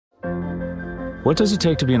What does it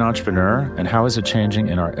take to be an entrepreneur, and how is it changing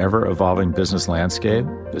in our ever-evolving business landscape?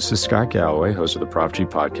 This is Scott Galloway, host of the Prop G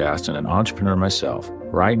podcast and an entrepreneur myself.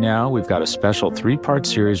 Right now, we've got a special 3-part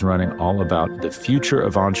series running all about the future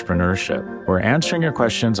of entrepreneurship. We're answering your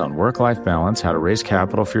questions on work-life balance, how to raise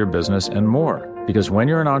capital for your business, and more. Because when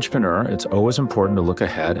you're an entrepreneur, it's always important to look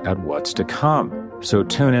ahead at what's to come. So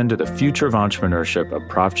tune in to the Future of Entrepreneurship, a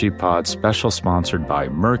Prop G pod special sponsored by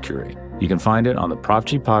Mercury. You can find it on the Prop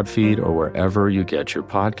G Pod feed or wherever you get your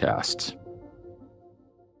podcasts.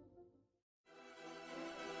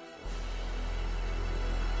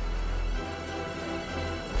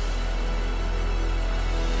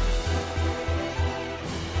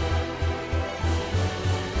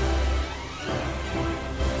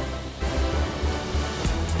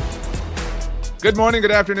 Good morning, good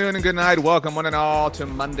afternoon, and good night. Welcome one and all to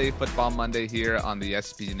Monday Football Monday here on the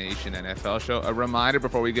SB Nation NFL show. A reminder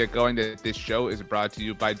before we get going that this show is brought to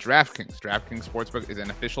you by DraftKings. DraftKings Sportsbook is an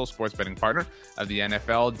official sports betting partner of the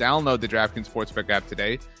NFL. Download the DraftKings Sportsbook app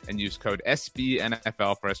today and use code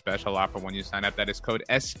SBNFL for a special offer when you sign up. That is code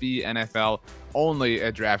SBNFL only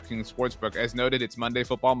at DraftKings Sportsbook. As noted, it's Monday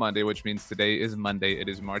Football Monday, which means today is Monday. It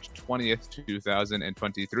is March 20th,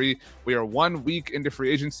 2023. We are 1 week into free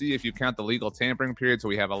agency if you count the legal tampering period, so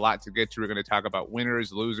we have a lot to get to. We're going to talk about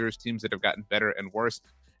winners, losers, teams that have gotten better and worse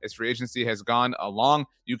as free agency has gone along.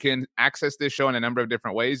 You can access this show in a number of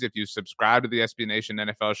different ways. If you subscribe to the SB Nation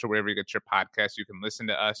NFL show, wherever you get your podcast, you can listen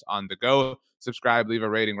to us on the go. Subscribe, leave a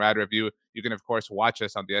rating, write a review. You can, of course, watch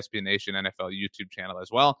us on the SB Nation NFL YouTube channel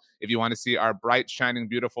as well. If you want to see our bright, shining,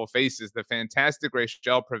 beautiful faces, the fantastic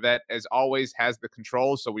Rachel Prevet, as always, has the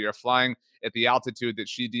controls, so we are flying at the altitude that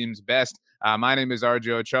she deems best. My name is RJ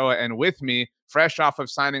Ochoa, and with me, fresh off of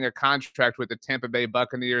signing a contract with the Tampa Bay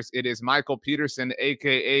Buccaneers, it is Michael Peterson,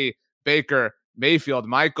 a.k.a. Baker Mayfield.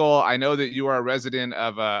 Michael, I know that you are a resident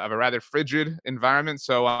of a rather frigid environment,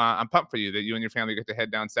 so I'm pumped for you that you and your family get to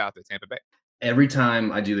head down south to Tampa Bay. Every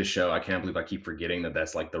time I do the show, I can't believe I keep forgetting that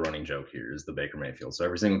that's like the running joke here is the Baker Mayfield. So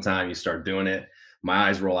every single time you start doing it, my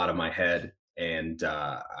eyes roll out of my head, and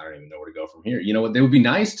I don't even know where to go from here. You know what? It would be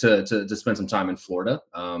nice to spend some time in Florida.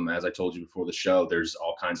 As I told you before the show, there's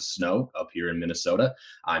all kinds of snow up here in Minnesota.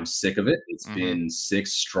 I'm sick of it. It's been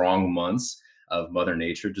 6 strong months of Mother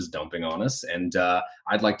Nature just dumping on us, and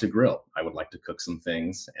I'd like to grill. I would like to cook some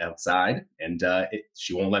things outside, and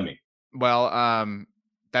she won't let me. Well,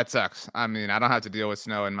 that sucks. I mean, I don't have to deal with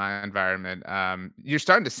snow in my environment. You're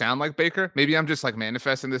starting to sound like Baker. Maybe I'm just like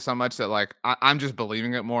manifesting this so much that like I'm just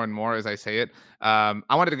believing it more and more as I say it. I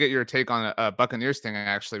wanted to get your take on a Buccaneers thing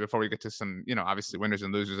actually before we get to some, obviously winners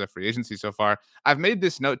and losers of free agency so far. I've made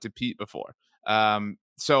this note to Pete before.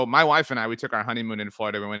 So my wife and I, we took our honeymoon in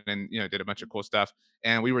Florida. We went and did a bunch of cool stuff.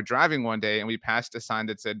 And we were driving one day and we passed a sign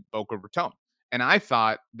that said Boca Raton. And I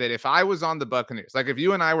thought that if I was on the Buccaneers, like if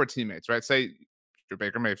you and I were teammates, right? Say you're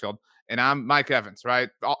Baker Mayfield and I'm Mike Evans, right?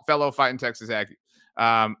 Fellow fighting Texas Aggie.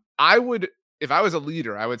 I would, if I was a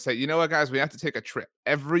leader, I would say, you know what, guys, we have to take a trip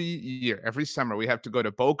every year, every summer. We have to go to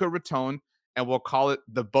Boca Raton and we'll call it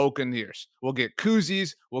the Buccaneers. We'll get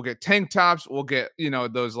koozies, we'll get tank tops, we'll get,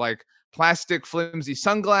 those like plastic flimsy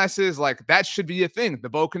sunglasses. Like that should be a thing. The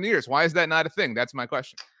Buccaneers. Why is that not a thing? That's my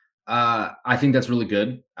question. I think that's really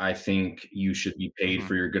good. I think you should be paid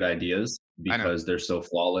for your good ideas because they're so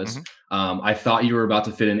flawless. I thought you were about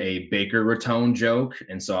to fit in a Baker Raton joke,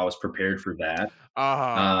 and so I was prepared for that.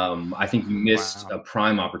 I think you missed a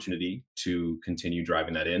prime opportunity to continue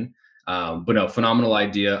driving that in. But no, phenomenal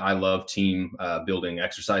idea. I love team building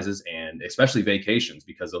exercises and especially vacations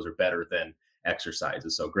because those are better than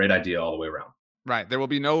exercises. So great idea all the way around. Right. There will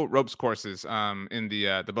be no ropes courses in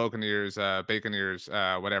the Buccaneers,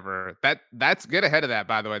 Baconeers, whatever. That's get ahead of that,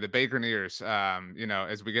 by the way, the Baconeers,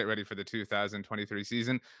 as we get ready for the 2023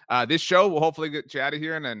 season. This show will hopefully get you out of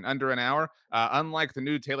here in under an hour, unlike the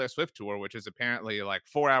new Taylor Swift tour, which is apparently like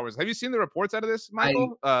 4 hours. Have you seen the reports out of this,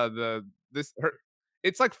 Michael?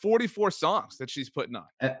 It's like 44 songs that she's putting on.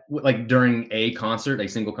 Like during a concert, a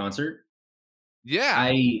single concert?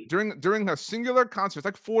 Yeah, during a singular concert, it's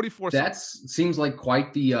like 44 that songs. Seems like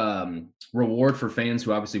quite the reward for fans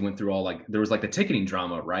who obviously went through all like there was like the ticketing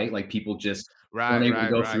drama, right? Like people just weren't able to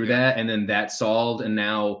go through that, and then that solved, and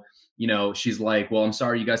now she's like, well, I'm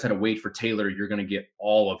sorry, you guys had to wait for Taylor. You're going to get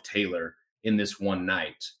all of Taylor in this one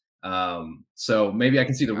night. So maybe I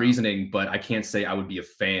can see the reasoning, but I can't say I would be a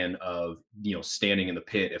fan of standing in the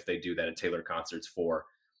pit if they do that at Taylor concerts for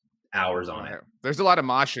hours on it. There's a lot of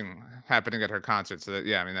moshing happening at her concert, so that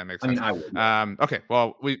that makes sense. I would. Okay,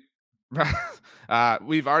 well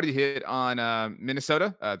We've already hit on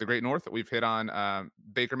Minnesota, the Great North. We've hit on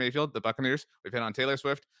Baker Mayfield, the Buccaneers. We've hit on Taylor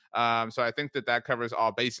Swift. So I think that covers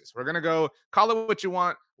all bases. We're going to go call it what you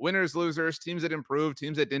want. Winners, losers, teams that improved,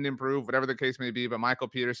 teams that didn't improve, whatever the case may be. But Michael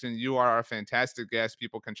Peterson, you are a fantastic guest.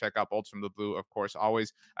 People can check out Bolts from the Blue, of course,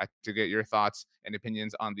 always to get your thoughts and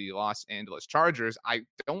opinions on the Los Angeles Chargers. I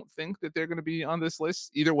don't think that they're going to be on this list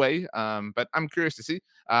either way, but I'm curious to see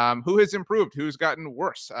who has improved, who's gotten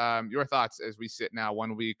worse. Your thoughts as we sit now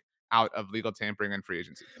 1 week out of legal tampering and free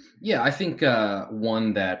agency. Yeah, I think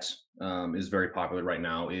one that is very popular right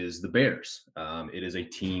now is the Bears. It is a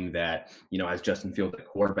team that, has Justin Fields at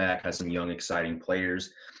quarterback, has some young, exciting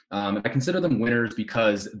players. I consider them winners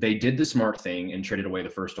because they did the smart thing and traded away the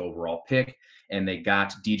first overall pick, and they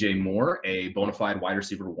got DJ Moore, a bona fide wide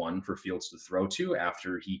receiver 1 for Fields to throw to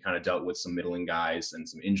after he kind of dealt with some middling guys and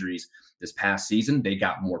some injuries this past season. They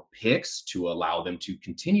got more picks to allow them to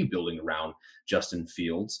continue building around Justin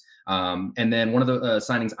Fields. And then one of the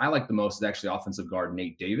signings I like the most is actually offensive guard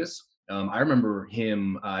Nate Davis. I remember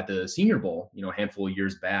him at the Senior Bowl, a handful of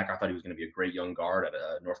years back. I thought he was going to be a great young guard at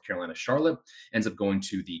North Carolina Charlotte. Ends up going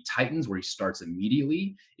to the Titans, where he starts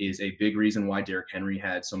immediately. Is a big reason why Derrick Henry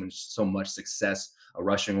had so much success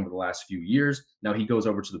rushing over the last few years. Now he goes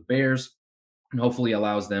over to the Bears and hopefully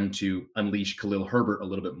allows them to unleash Khalil Herbert a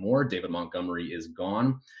little bit more. David Montgomery is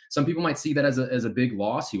gone. Some people might see that as a big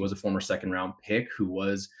loss. He was a former second-round pick who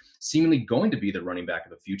was seemingly going to be the running back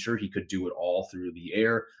of the future. He could do it all through the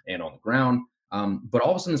air and on the ground. But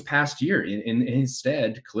all of a sudden this past year,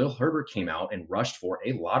 instead, Khalil Herbert came out and rushed for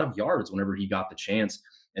a lot of yards whenever he got the chance.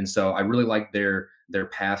 And so I really like their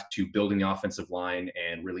path to building the offensive line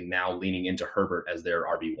and really now leaning into Herbert as their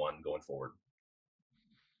RB1 going forward.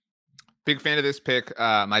 Big fan of this pick.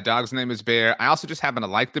 My dog's name is Bear. I also just happen to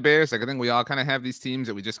like the Bears. Like, I think we all kind of have these teams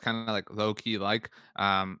that we just kind of like low key like.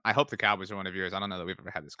 I hope the Cowboys are one of yours. I don't know that we've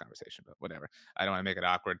ever had this conversation, but whatever. I don't want to make it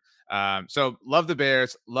awkward. So love the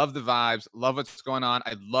Bears, love the vibes, love what's going on.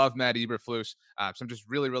 I love Matt Eberflus. So I'm just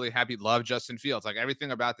really, really happy. Love Justin Fields. Like,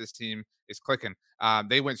 everything about this team is clicking.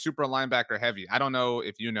 They went super linebacker heavy. I don't know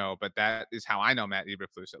if you know, but that is how I know Matt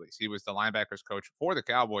Eberflus, at least. He was the linebackers coach for the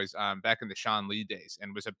Cowboys back in the Sean Lee days,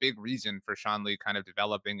 and was a big reason for Sean Lee kind of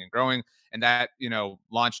developing and growing. And that,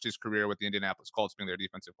 launched his career with the Indianapolis Colts being their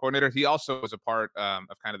defensive coordinator. He also was a part of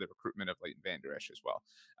kind of the recruitment of Leighton Vander Esch as well.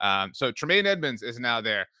 So Tremaine Edmonds is now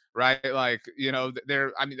there. Right. Like,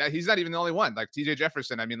 he's not even the only one. Like TJ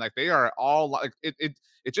Jefferson. I mean, like, they are all like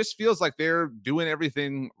it just feels like they're doing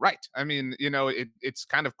everything right. I mean, it's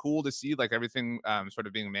kind of cool to see like everything sort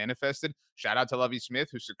of being manifested. Shout out to Lovie Smith,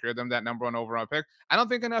 who secured them that #1 overall pick. I don't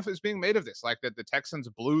think enough is being made of this. Like, that the Texans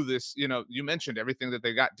blew this, you mentioned everything that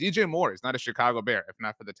they got. DJ Moore is not a Chicago Bear, if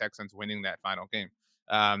not for the Texans winning that final game.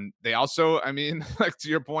 They also, like, to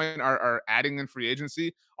your point, are adding in free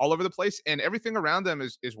agency all over the place, and everything around them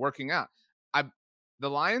is working out. The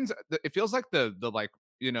Lions, it feels like the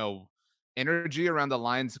energy around the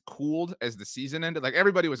Lions cooled as the season ended. Like,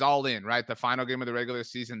 everybody was all in, right? The final game of the regular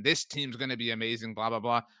season. This team's going to be amazing, blah, blah,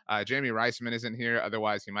 blah. Jamie Reisman isn't here.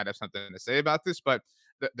 Otherwise, he might have something to say about this, but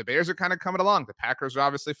the Bears are kind of coming along. The Packers are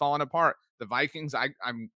obviously falling apart. The Vikings, I'm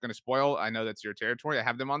going to spoil. I know that's your territory. I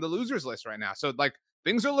have them on the losers list right now. So, like,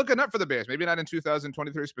 things are looking up for the Bears. Maybe not in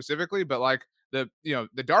 2023 specifically, but like the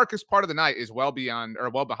darkest part of the night is well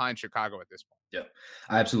behind Chicago at this point. Yeah,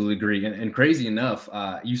 I absolutely agree. And crazy enough,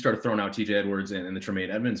 you started throwing out TJ Edwards and the Tremaine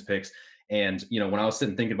Edmonds picks. And, when I was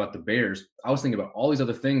sitting thinking about the Bears, I was thinking about all these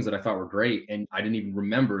other things that I thought were great. And I didn't even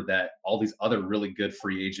remember that all these other really good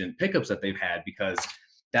free agent pickups that they've had, because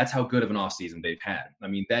that's how good of an offseason they've had. I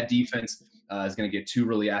mean, that defense is going to get 2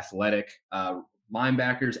 really athletic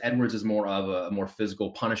linebackers. Edwards is more of a more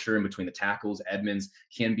physical punisher in between the tackles. Edmonds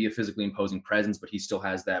can be a physically imposing presence, but he still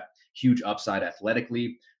has that huge upside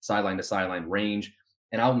athletically, sideline to sideline range.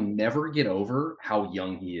 And I'll never get over how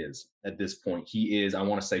young he is at this point. He is, I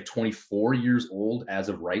want to say, 24 years old as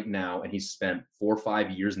of right now, and he's spent 4 or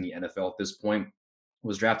 5 years in the NFL at this point.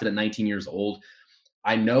 Was drafted at 19 years old.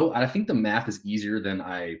 I think the math is easier than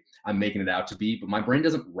I'm making it out to be, but my brain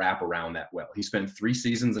doesn't wrap around that well. He spent 3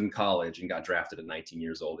 seasons in college and got drafted at 19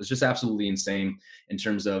 years old. It's just absolutely insane in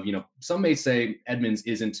terms of, some may say Edmonds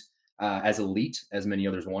isn't as elite as many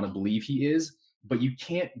others want to believe he is, but you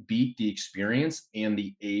can't beat the experience and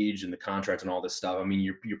the age and the contract and all this stuff. I mean,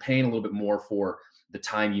 you're paying a little bit more for the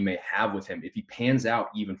time you may have with him. If he pans out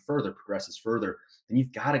even further, progresses further, then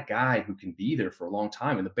you've got a guy who can be there for a long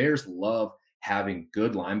time. And the Bears love having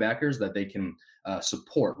good linebackers that they can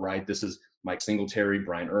support, right? This is Mike Singletary,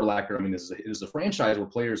 Brian Urlacher. I mean, this is a franchise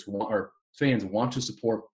where fans want to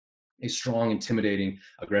support a strong, intimidating,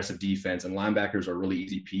 aggressive defense, and linebackers are a really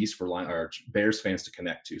easy piece for Bears fans to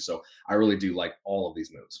connect to. So I really do like all of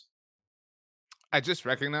these moves. I just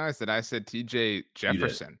recognized that I said TJ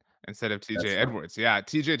Jefferson instead of TJ Fine. Edwards. Yeah,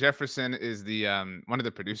 TJ Jefferson is the one of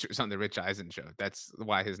the producers on the Rich Eisen show. That's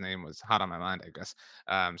why his name was hot on my mind, I guess.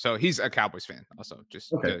 So he's a Cowboys fan, also,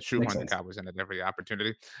 just Okay, to shoehorn makes the sense. Cowboys in at every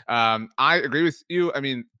opportunity. I agree with you. I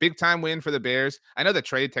mean, big time win for the Bears. I know the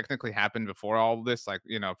trade technically happened before all of this, like,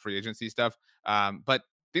 free agency stuff. But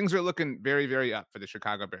things are looking very, very up for the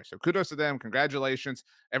Chicago Bears. So kudos to them. Congratulations.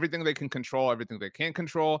 Everything they can control, everything they can't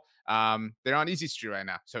control. They're on easy street right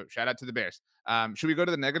now. So shout out to the Bears. Should we go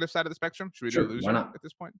to the negative side of the spectrum? Should we do a Sure, why loser not? at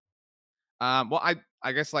this point? Well,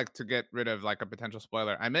 I guess, like, to get rid of like a potential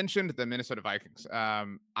spoiler, I mentioned the Minnesota Vikings.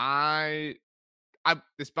 I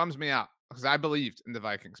this bums me out because I believed in the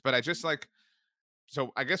Vikings, but I just like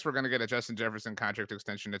so I guess we're going to get a Justin Jefferson contract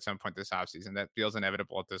extension at some point this offseason. That feels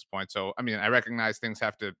inevitable at this point. So, I mean, I recognize things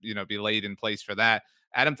have to, be laid in place for that.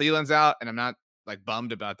 Adam Thielen's out, and I'm not like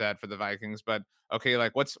bummed about that for the Vikings, but okay,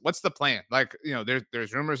 like what's the plan? Like,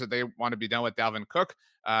 there's rumors that they want to be done with Dalvin Cook.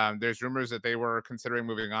 There's rumors that they were considering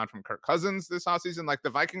moving on from Kirk Cousins this offseason. Like, the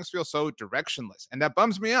Vikings feel so directionless, and that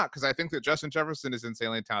bums me out because I think that Justin Jefferson is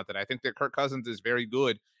insanely talented. I think that Kirk Cousins is very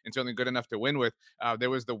good and certainly good enough to win with. There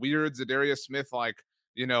was the weird Zadarius Smith, like,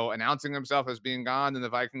 announcing himself as being gone, and the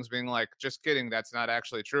Vikings being like, just kidding, that's not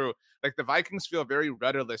actually true. Like, the Vikings feel very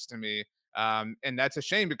rudderless to me. And that's a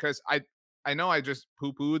shame because I know I just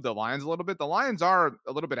poo-pooed the Lions a little bit. The Lions are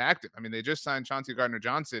a little bit active. I mean, they just signed Chauncey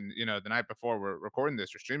Gardner-Johnson, the night before we're recording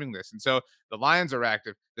this or streaming this. And so the Lions are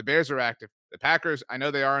active. The Bears are active. The Packers, I know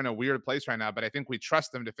they are in a weird place right now, but I think we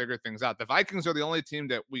trust them to figure things out. The Vikings are the only team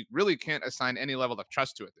that we really can't assign any level of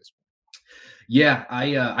trust to at this point. Yeah,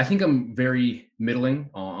 I think I'm very middling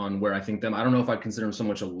on where I think them. I don't know if I'd consider them so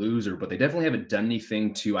much a loser, but they definitely haven't done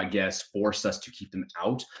anything to, I guess, force us to keep them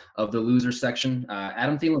out of the loser section.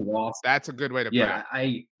 Adam Thielen lost. That's a good way to put Yeah,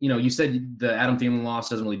 it. you said the Adam Thielen loss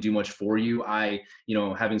doesn't really do much for you.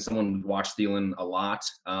 Having someone watch Thielen a lot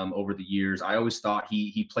over the years, I always thought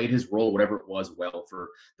he played his role, whatever it was, well for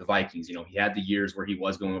the Vikings. He had the years where he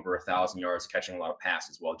was going over 1,000 yards, catching a lot of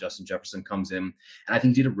passes. While Justin Jefferson comes in, and I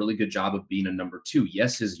think did a really good job of being a number two.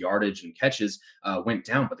 Yes, his yardage and catches went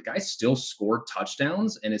down, but the guy still scored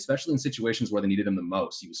touchdowns, and especially in situations where they needed him the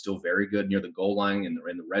most, he was still very good near the goal line and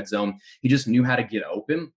in the red zone. He just knew how to get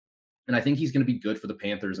open. And I think he's going to be good for the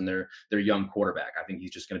Panthers and their young quarterback. I think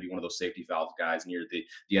he's just going to be one of those safety valve guys near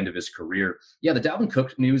the end of his career. Yeah, the Dalvin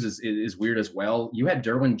Cook news is weird as well. You had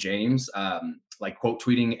Derwin James like quote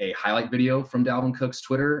tweeting a highlight video from Dalvin Cook's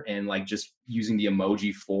Twitter and like just using the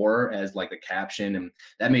emoji 4 as like the caption, and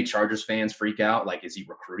that made Chargers fans freak out. Like, is he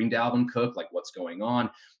recruiting Dalvin Cook? Like, what's going on?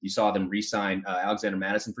 You saw them re-sign Alexander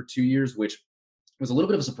Mattison for 2 years, which was a little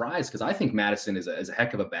bit of a surprise because I think Mattison is a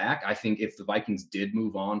heck of a back. I think if the Vikings did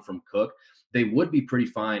move on from Cook, they would be pretty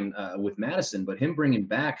fine with Mattison. But him bringing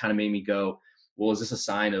back kind of made me go, well, is this a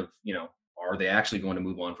sign of, are they actually going to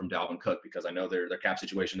move on from Dalvin Cook? Because I know their cap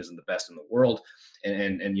situation isn't the best in the world.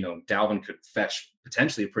 And Dalvin could fetch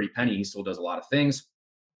potentially a pretty penny. He still does a lot of things.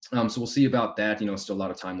 So we'll see about that. Still a lot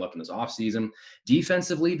of time left in this offseason.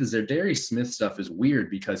 Defensively, the Zadarius Smith stuff is weird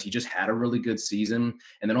because he just had a really good season,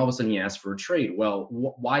 and then all of a sudden he asked for a trade. Well,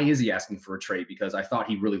 why is he asking for a trade? Because I thought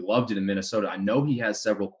he really loved it in Minnesota. I know he has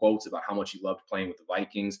several quotes about how much he loved playing with the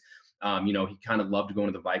Vikings. He kind of loved going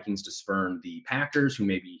to the Vikings to spurn the Packers, who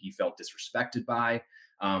maybe he felt disrespected by,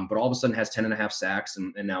 but all of a sudden has 10.5 sacks,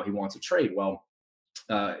 and now he wants a trade. Well,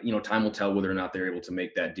 time will tell whether or not they're able to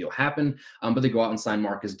make that deal happen. But they go out and sign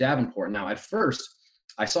Marcus Davenport. Now, at first,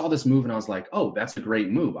 I saw this move and I was like, oh, that's a great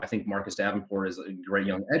move. I think Marcus Davenport is a great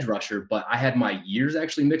young edge rusher, but I had my years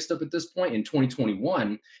actually mixed up at this point. In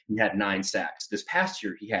 2021, he had 9 sacks. This past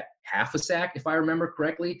year, he had half a sack, if I remember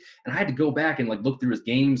correctly. And I had to go back and like look through his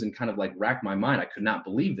games and kind of like rack my mind. I could not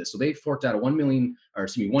believe this. So they forked out a 1 year,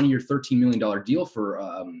 $13 million deal for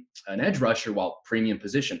an edge rusher while premium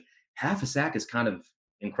position. Half a sack is kind of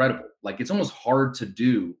incredible. Like, it's almost hard to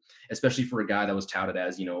do, especially for a guy that was touted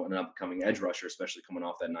as, an upcoming edge rusher, especially coming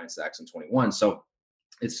off that 9 sacks in 21. So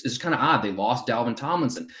it's kind of odd. They lost Dalvin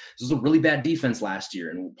Tomlinson. This was a really bad defense last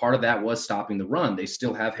year, and part of that was stopping the run. They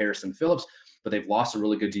still have Harrison Phillips, but they've lost a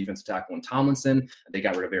really good defensive tackle in Tomlinson. They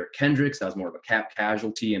got rid of Eric Kendricks. That was more of a cap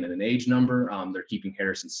casualty and an age number. They're keeping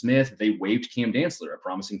Harrison Smith. They waived Cam Dantzler, a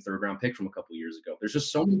promising third-round pick from a couple of years ago. There's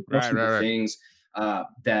just so many questionable things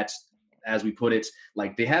that, as we put it,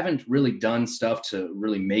 like, they haven't really done stuff to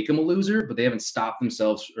really make them a loser, but they haven't stopped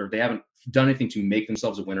themselves, or they haven't done anything to make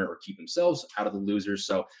themselves a winner or keep themselves out of the losers.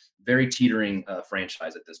 So very teetering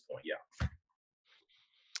franchise at this point. Yeah.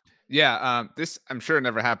 Yeah, this I'm sure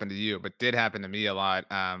never happened to you, but did happen to me a lot.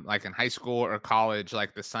 Like in high school or college,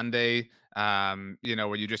 like the Sunday,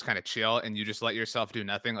 where you just kind of chill and you just let yourself do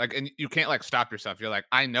nothing. Like, and you can't like stop yourself. You're like,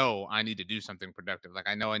 I know I need to do something productive. Like,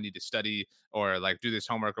 I know I need to study or like do this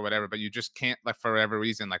homework or whatever, but you just can't, like, for whatever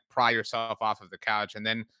reason, like pry yourself off of the couch. And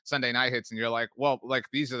then Sunday night hits and you're like, well, like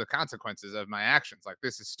these are the consequences of my actions. Like,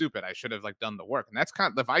 this is stupid. I should have like done the work. And that's kind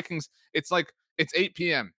of the Vikings. It's like, it's 8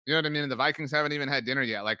 p.m. You know what I mean? And the Vikings haven't even had dinner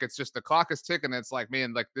yet. Like, it's just the clock is ticking. It's like,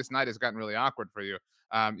 man, like this night has gotten really awkward for you.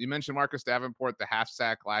 You mentioned Marcus Davenport, the half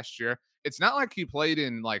sack last year. It's not like he played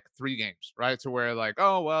in like 3 games, right? To where like,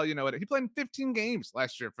 oh well, you know what? He played in 15 games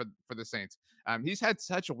last year for the Saints. He's had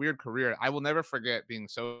such a weird career. I will never forget being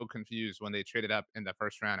so confused when they traded up in the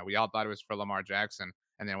first round, and we all thought it was for Lamar Jackson,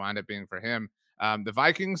 and they wound up being for him. The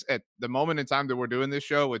Vikings, at the moment in time that we're doing this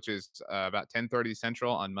show, which is about 10:30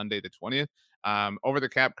 Central on Monday the 20th, over the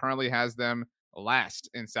cap currently has them last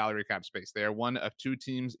in salary cap space. They are one of 2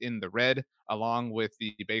 teams in the red, along with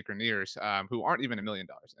the Bakerneers, who aren't even $1 million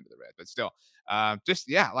into the red, but still, just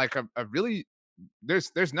yeah, like a really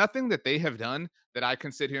there's nothing that they have done that I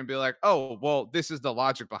can sit here and be like, oh, well, this is the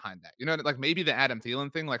logic behind that. You know, like maybe the Adam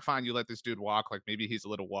Thielen thing, like fine, you let this dude walk, like maybe he's a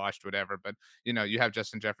little washed, whatever. But you have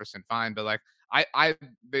Justin Jefferson, fine. But like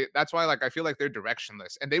that's why like I feel like they're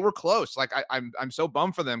directionless, and they were close. Like I'm so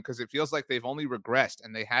bummed for them because it feels like they've only regressed,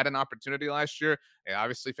 and they had an opportunity last year. They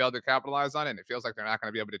obviously failed to capitalize on it, and it feels like they're not going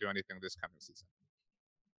to be able to do anything this coming season.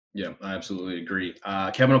 Yeah, I absolutely agree.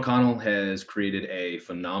 Kevin O'Connell has created a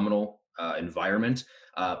phenomenal environment.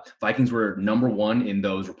 Vikings were number one in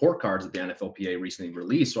those report cards that the NFLPA recently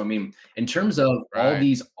released. So, I mean, in terms of all Right.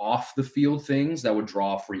 these off the field things that would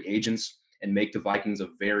draw free agents and make the Vikings a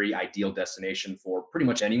very ideal destination for pretty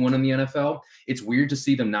much anyone in the NFL, it's weird to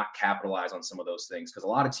see them not capitalize on some of those things because a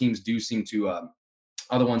lot of teams do seem to.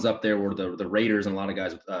 Other ones up there were the Raiders and a lot of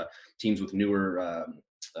guys with teams with newer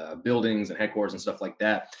buildings and headquarters and stuff like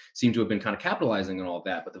that seem to have been kind of capitalizing on all of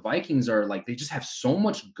that. But the Vikings are like they just have so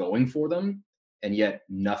much going for them, and yet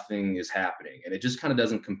nothing is happening, and it just kind of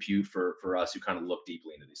doesn't compute for us who kind of look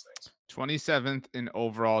deeply into these things. 27th in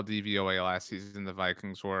overall DVOA last season. The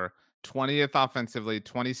Vikings were 20th offensively,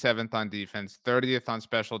 27th on defense, 30th on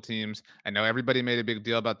special teams. I know everybody made a big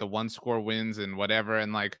deal about the one score wins and whatever.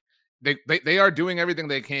 And like they are doing everything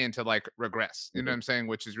they can to like regress. You know what Mhm. I'm saying?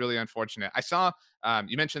 Which is really unfortunate. I saw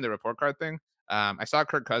you mentioned the report card thing. I saw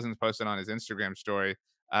Kirk Cousins posted on his Instagram story.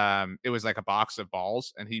 It was like a box of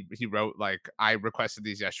balls, and he wrote like, I requested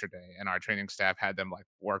these yesterday and our training staff had them like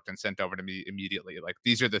worked and sent over to me immediately. Like,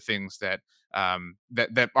 these are the things that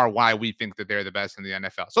that are why we think that they're the best in the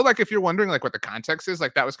NFL. So like, if you're wondering like what the context is,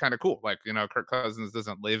 like that was kind of cool. Like, Kirk Cousins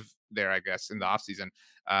doesn't live there, I guess, in the offseason.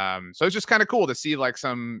 So it's just kind of cool to see like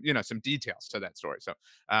some details to that story. So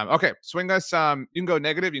okay, swing us. You can go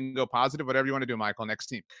negative, you can go positive, whatever you want to do, Michael. Next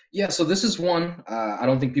team. Yeah, so this is one I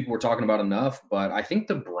don't think people were talking about enough, but I think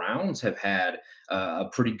the Browns have had a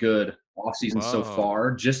pretty good offseason so Whoa.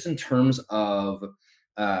 far, just in terms of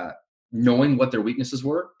uh, knowing what their weaknesses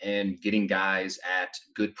were and getting guys at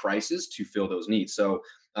good prices to fill those needs. So,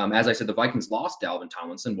 as I said, the Vikings lost Dalvin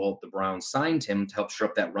Tomlinson. Well, the Browns signed him to help shore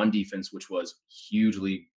up that run defense, which was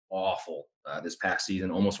hugely awful this past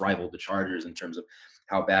season, almost rivaled the Chargers in terms of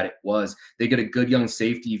how bad it was. They get a good young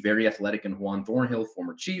safety, very athletic, in Juan Thornhill,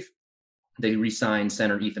 former Chief. They re-signed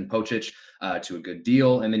center Ethan Pocic to a good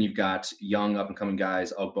deal, and then you've got young up-and-coming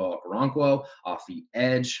guys, Ogbo Okoronkwo off the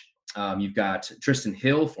edge. You've got Tristan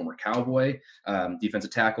Hill, former Cowboy,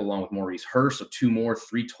 defensive tackle, along with Maurice Hurst. So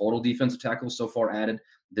three total defensive tackles so far added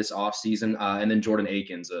this offseason. And then Jordan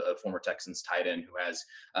Akins, a former Texans tight end who has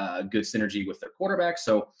good synergy with their quarterback.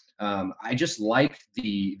 So I just like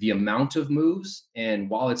the amount of moves. And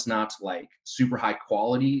while it's not like super high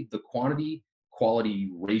quality, the quality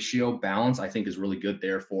ratio balance, I think, is really good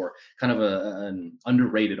there for kind of an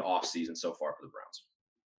underrated offseason so far for the Browns.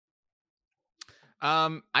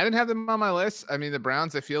 I didn't have them on my list. I mean, the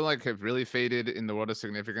Browns, I feel like, have really faded in the world of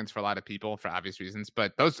significance for a lot of people for obvious reasons.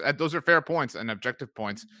 But those are fair points and objective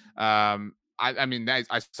points. I mean, I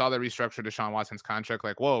saw they restructured Deshaun Watson's contract.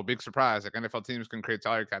 Like, whoa, big surprise! Like NFL teams can create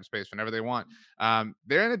salary cap space whenever they want.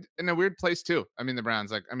 They're in a weird place too. I mean, the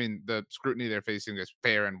Browns, like, I mean, the scrutiny they're facing is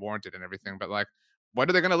fair and warranted and everything. But like, what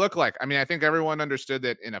are they going to look like? I mean, I think everyone understood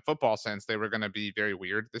that in a football sense, they were going to be very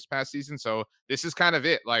weird this past season. So this is kind of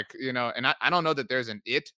it. Like, and I don't know that there's an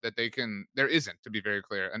it that there isn't, to be very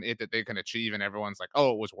clear, an it that they can achieve. And everyone's like,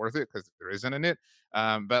 oh, it was worth it because there isn't an it.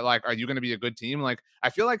 But like, are you going to be a good team? Like, I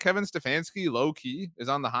feel like Kevin Stefanski, low key, is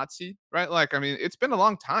on the hot seat, right? Like, I mean, it's been a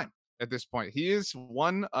long time at this point. He is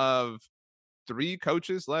one of 3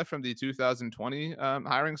 coaches left from the 2020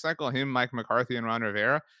 hiring cycle, him, Mike McCarthy, and Ron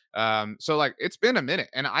Rivera. So like it's been a minute,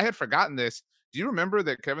 and I had forgotten this. Do you remember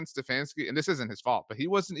that Kevin Stefanski, and this isn't his fault, but he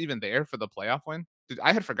wasn't even there for the playoff win?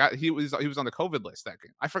 I had forgot he was on the COVID list that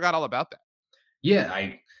game. I forgot all about that. Yeah,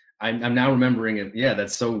 I'm now remembering it. Yeah,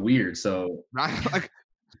 that's so weird. So Right? Like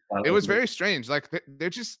it was very strange. Like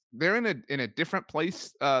they're in a different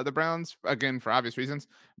place, the Browns, again for obvious reasons,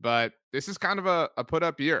 but this is kind of a put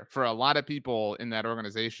up year for a lot of people in that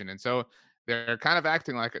organization. And so they're kind of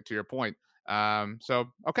acting like it, to your point. So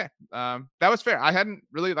okay. That was fair. I hadn't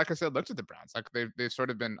really, like I said, looked at the Browns. Like they've sort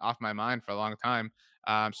of been off my mind for a long time.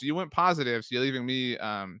 So you went positive, so you're leaving me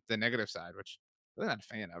the negative side, which I'm really not a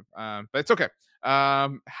fan of. But it's okay.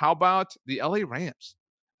 How about the LA Rams?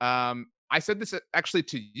 I said this actually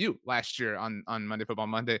to you last year on Monday Football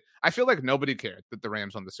Monday. I feel like nobody cared that the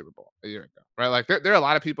Rams won the Super Bowl a year ago, right? Like there are a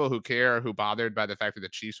lot of people who care, who bothered by the fact that the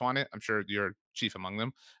Chiefs won it. I'm sure you're chief among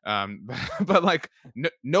them. But like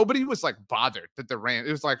nobody was like bothered that the Rams.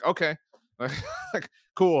 It was like okay, like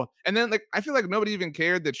cool. And then like I feel like nobody even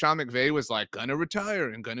cared that Sean McVay was like gonna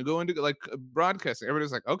retire and gonna go into like broadcasting.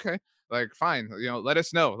 Everybody's like okay, like fine, let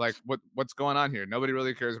us know like what's going on here. Nobody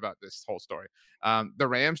really cares about this whole story. The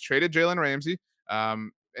Rams traded Jalen Ramsey,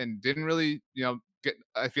 and didn't really, get,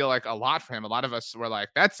 I feel like, a lot for him. A lot of us were like,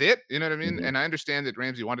 that's it. You know what I mean? Mhm. And I understand that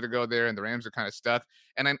Ramsey wanted to go there and the Rams are kind of stuck.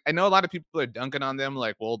 And I know a lot of people are dunking on them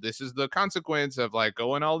like, well, this is the consequence of like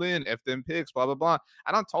going all in, F them picks, blah, blah, blah.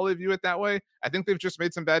 I don't totally view it that way. I think they've just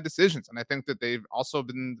made some bad decisions. And I think that they've also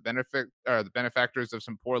been the benefactors of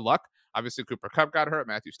some poor luck. Obviously, Cooper Kupp got hurt.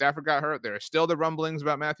 Matthew Stafford got hurt. There are still the rumblings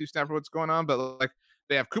about Matthew Stafford, what's going on. But like,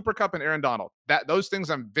 they have Cooper Kupp and Aaron Donald. Those things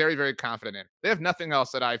I'm very, very confident in. They have nothing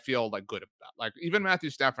else that I feel like good about. Like even Matthew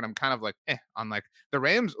Stafford, I'm kind of like, on like the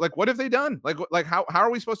Rams. Like, what have they done? Like how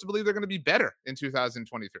are we supposed to believe they're going to be better in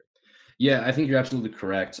 2023? Yeah, I think you're absolutely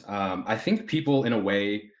correct. I think people, in a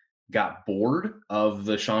way, got bored of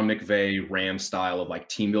the Sean McVay Ram style of like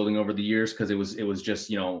team building over the years because it was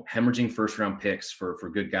just hemorrhaging first round picks for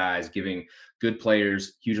good guys, giving good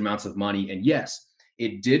players huge amounts of money. And yes,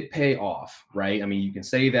 it did pay off, right? I mean, you can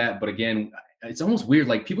say that, but again, it's almost weird.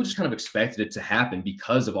 Like people just kind of expected it to happen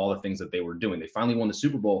because of all the things that they were doing. They finally won the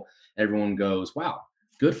Super Bowl. Everyone goes, "Wow,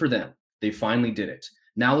 good for them. They finally did it."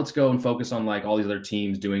 Now let's go and focus on like all these other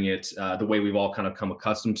teams doing it the way we've all kind of come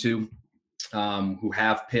accustomed to, who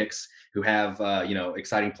have picks, who have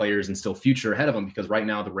exciting players and still future ahead of them. Because right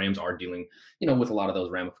now the Rams are dealing, with a lot of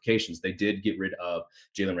those ramifications. They did get rid of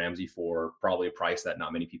Jalen Ramsey for probably a price that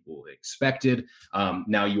not many people expected.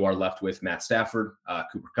 Now you are left with Matt Stafford,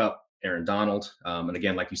 Cooper Kupp, Aaron Donald. And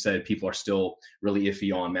again, like you said, people are still really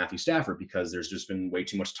iffy on Matthew Stafford because there's just been way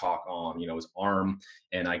too much talk on, his arm.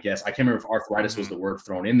 And I guess I can't remember if arthritis was the word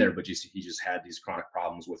thrown in there, but he just had these chronic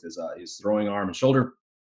problems with his throwing arm and shoulder.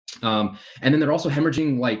 And then they're also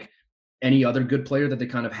hemorrhaging like any other good player that they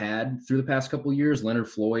kind of had through the past couple of years. Leonard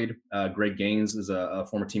Floyd, Greg Gaines is a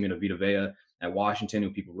former teammate of Vita Vea at Washington, who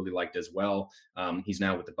people really liked as well. He's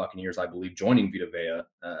now with the Buccaneers, I believe, joining Vita Vea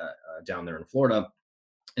down there in Florida.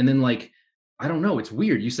 And then like, I don't know, it's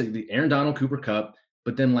weird. You say the Aaron Donald, Cooper Kupp,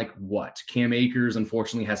 but then like what? Cam Akers,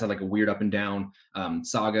 unfortunately, has had like a weird up and down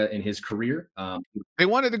saga in his career. They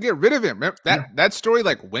wanted to get rid of him. Remember, Yeah. that story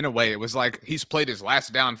like went away. It was like he's played his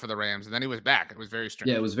last down for the Rams, and then he was back. It was very strange.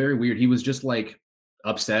 Yeah, it was very weird. He was just like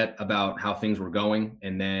upset about how things were going,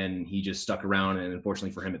 and then he just stuck around. And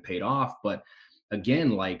unfortunately for him, it paid off. But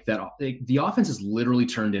again, like that, the offense has literally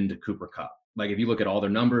turned into Cooper Kupp. Like if you look at all their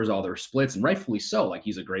numbers, all their splits, and rightfully so, like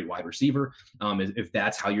he's a great wide receiver. If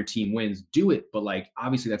that's how your team wins, do it. But like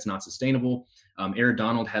obviously that's not sustainable. Aaron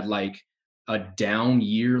Donald had like a down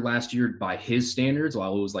year last year by his standards,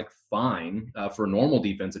 while it was like fine for a normal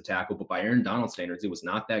defensive tackle, but by Aaron Donald standards, it was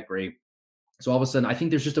not that great. So all of a sudden, I think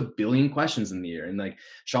there's just a billion questions in the air. And like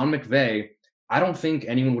Sean McVay, I don't think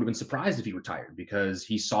anyone would have been surprised if he retired because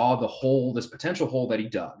he saw the hole, this potential hole that he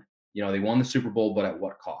dug. They won the Super Bowl, but at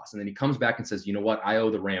what cost? And then he comes back and says, you know what? I owe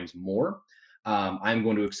the Rams more. I'm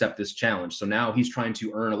going to accept this challenge. So now he's trying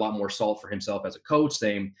to earn a lot more salt for himself as a coach,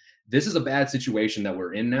 saying, this is a bad situation that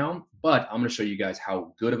we're in now, but I'm going to show you guys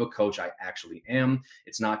how good of a coach I actually am.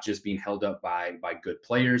 It's not just being held up by good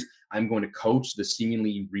players. I'm going to coach the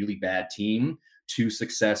seemingly really bad team to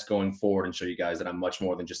success going forward and show you guys that I'm much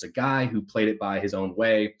more than just a guy who played it by his own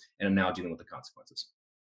way and I'm now dealing with the consequences.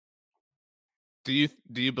 Do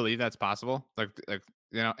you believe that's possible? Like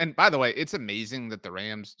And by the way, it's amazing that the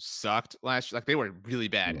Rams sucked last year. Like, they were really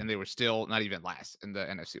bad and they were still not even last in the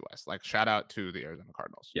NFC West. Like, shout out to the Arizona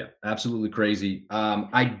Cardinals. Yeah, absolutely crazy.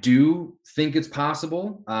 I do think it's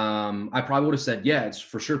possible. I probably would have said, yeah, it's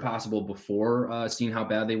for sure possible before seeing how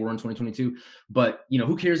bad they were in 2022. But,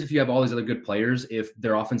 who cares if you have all these other good players if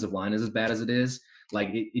their offensive line is as bad as it is? Like,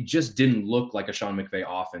 it just didn't look like a Sean McVay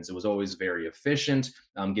offense. It was always very efficient,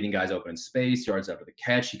 getting guys open in space, yards after the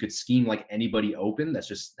catch. He could scheme like anybody open. That's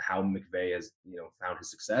just how McVay has, found his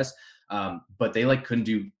success. But they couldn't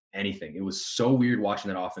do anything. It was so weird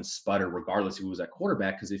watching that offense sputter, regardless who was at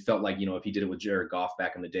quarterback, because it felt like, if he did it with Jared Goff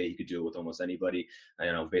back in the day, he could do it with almost anybody,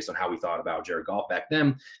 based on how we thought about Jared Goff back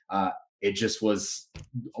then. It just was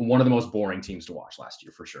one of the most boring teams to watch last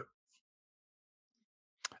year, for sure.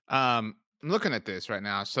 I'm looking at this right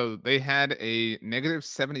now. So they had a negative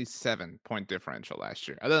 77 point differential last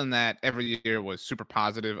year. Other than that, every year was super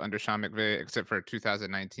positive under Sean McVay, except for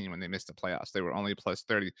 2019 when they missed the playoffs. They were only plus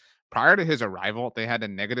 30. Prior to his arrival, they had a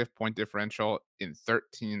negative point differential in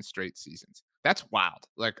 13 straight seasons. That's wild.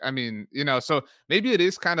 So maybe it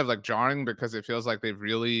is kind of like jarring because it feels like they've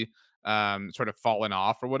really sort of fallen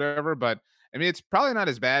off or whatever. But I mean, it's probably not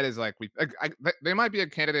as bad as they might be a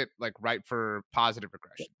candidate ripe for positive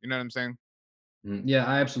regression. You know what I'm saying? Yeah,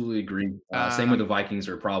 I absolutely agree. Same with the Vikings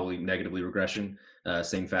are probably negatively regression,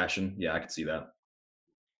 same fashion. Yeah, I could see that.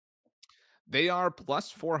 They are plus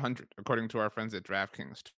 400, according to our friends at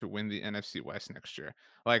DraftKings, to win the NFC West next year.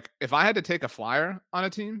 Like, if I had to take a flyer on a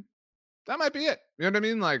team, that might be it. You know what I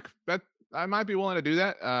mean? Like, that I might be willing to do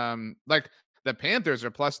that. The Panthers are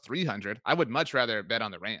plus 300. I would much rather bet on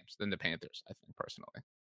the Rams than the Panthers, I think, personally,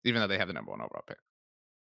 even though they have the number 1 overall pick.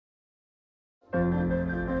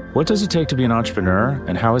 What does it take to be an entrepreneur,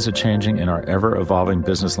 and how is it changing in our ever-evolving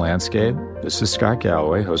business landscape? This is Scott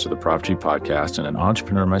Galloway, host of the Prop G podcast and an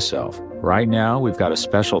entrepreneur myself. Right now, we've got a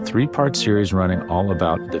special 3-part series running all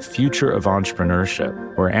about the future of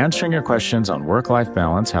entrepreneurship. We're answering your questions on work-life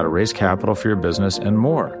balance, how to raise capital for your business, and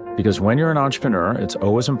more. Because when you're an entrepreneur, it's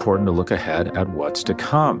always important to look ahead at what's to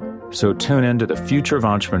come. So tune in to the Future of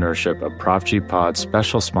Entrepreneurship, a Prop G pod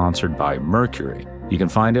special sponsored by Mercury. You can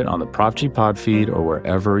find it on the Prop G Pod feed or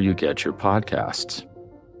wherever you get your podcasts.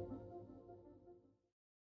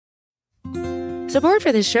 Support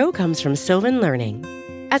for this show comes from Sylvan Learning.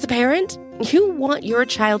 As a parent, you want your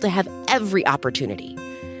child to have every opportunity.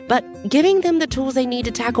 But giving them the tools they need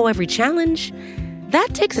to tackle every challenge,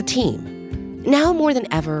 that takes a team. Now more than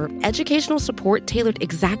ever, educational support tailored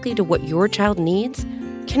exactly to what your child needs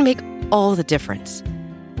can make all the difference.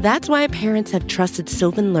 That's why parents have trusted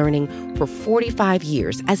Sylvan Learning for 45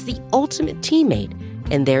 years as the ultimate teammate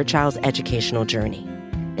in their child's educational journey,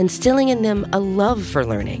 instilling in them a love for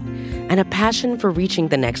learning and a passion for reaching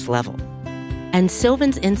the next level. And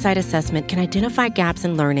Sylvan's Insight Assessment can identify gaps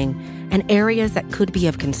in learning and areas that could be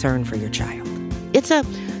of concern for your child. It's a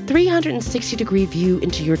 360-degree view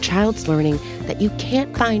into your child's learning that you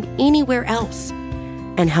can't find anywhere else,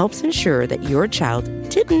 and helps ensure that your child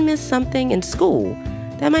didn't miss something in school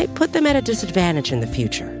that might put them at a disadvantage in the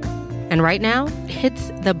future. And right now,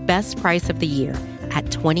 it's the best price of the year at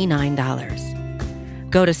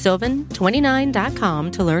 $29. Go to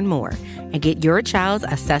sylvan29.com to learn more and get your child's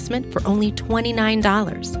assessment for only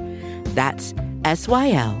 $29. That's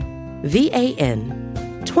SYLVAN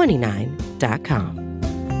 29.com.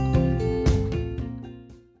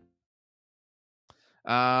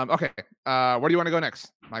 Okay. Where do you want to go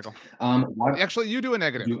next, Michael? Actually, you do a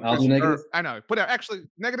negative. I'll do negative. I know. Put out actually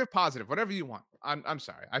negative, positive, whatever you want. I'm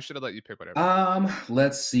sorry. I should have let you pick whatever.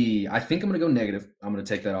 Let's see. I think I'm gonna go negative. I'm gonna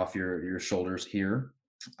take that off your shoulders here.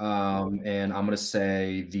 And I'm gonna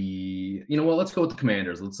say let's go with the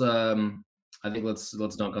Commanders. Let's dunk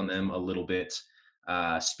on them a little bit.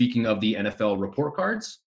 Speaking of the NFL report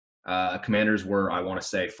cards, Commanders were, I want to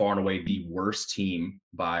say, far and away the worst team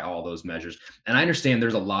by all those measures. And I understand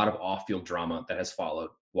there's a lot of off-field drama that has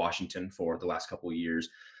followed Washington for the last couple of years.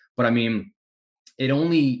 But I mean, it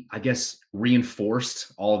only, I guess,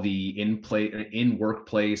 reinforced all the in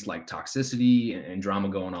workplace toxicity and drama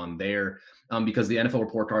going on there. Because the NFL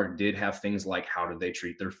report card did have things like how did they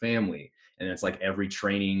treat their family? And it's like every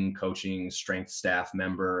training, coaching, strength staff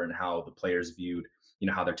member and how the players viewed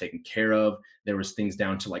how they're taken care of. There was things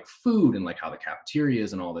down to food and how the cafeteria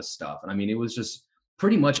is and all this stuff. And I mean, it was just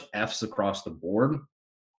pretty much F's across the board.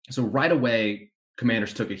 So right away,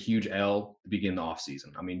 Commanders took a huge L to begin the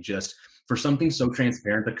offseason. I mean, just for something so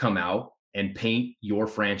transparent to come out and paint your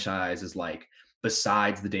franchise as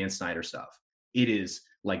besides the Dan Snyder stuff, it is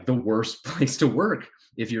the worst place to work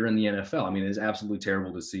if you're in the NFL. I mean, it is absolutely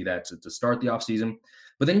terrible to see that to start the offseason.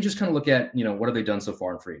 But then you just kind of look at, what have they done so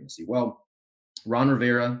far in free agency? Well, Ron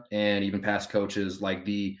Rivera and even past coaches like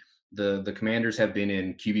the Commanders have been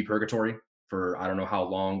in QB purgatory for I don't know how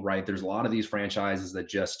long, right? There's a lot of these franchises that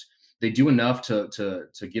just they do enough to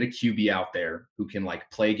get a QB out there who can like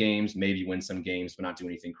play games, maybe win some games, but not do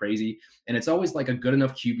anything crazy. And it's always like a good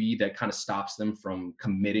enough QB that kind of stops them from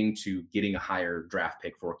committing to getting a higher draft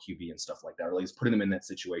pick for a QB and stuff like that, or at least putting them in that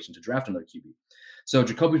situation to draft another QB. So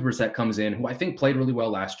Jacoby Brissett comes in, who I think played really well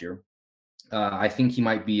last year. I think he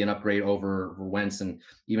might be an upgrade over Wentz and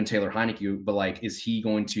even Taylor Heineke, but like, is he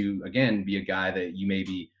going to again be a guy that you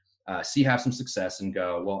maybe see have some success and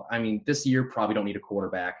go, well, I mean, this year probably don't need a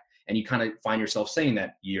quarterback, and you kind of find yourself saying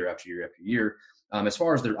that year after year after year. As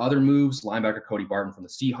far as their other moves, linebacker Cody Barton from the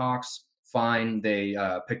Seahawks, fine. They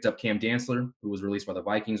picked up Cam Dantzler, who was released by the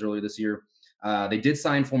Vikings earlier this year. They did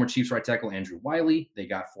sign former Chiefs right tackle Andrew Wiley. They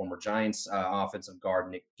got former Giants offensive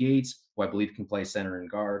guard Nick Gates, who I believe can play center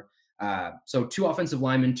and guard. So 2 offensive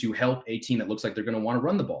linemen to help a team that looks like they're going to want to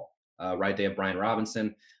run the ball, right? They have Brian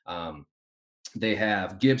Robinson. They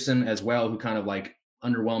have Gibson as well, who kind of like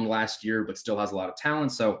underwhelmed last year, but still has a lot of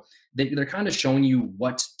talent. So they're kind of showing you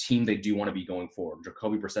what team they do want to be going forward.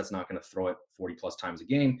 Jacoby Brissett's not going to throw it 40 plus times a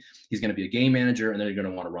game. He's going to be a game manager, and they're going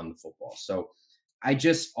to want to run the football. So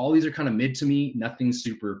all these are kind of mid to me, nothing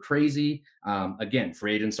super crazy. Again,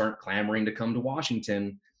 free agents aren't clamoring to come to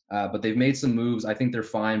Washington. But they've made some moves. I think they're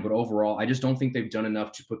fine. But overall, I just don't think they've done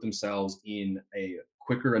enough to put themselves in a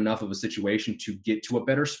quicker enough of a situation to get to a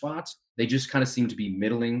better spot. They just kind of seem to be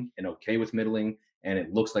middling and okay with middling. And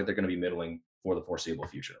it looks like they're going to be middling for the foreseeable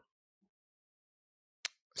future.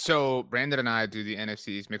 So Brandon and I do the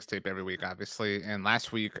NFC's mixtape every week, obviously. And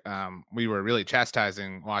last week, we were really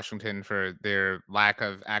chastising Washington for their lack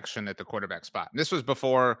of action at the quarterback spot. And this was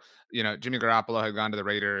before, Jimmy Garoppolo had gone to the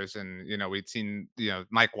Raiders, and we'd seen,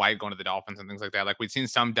 Mike White going to the Dolphins and things like that. Like, we'd seen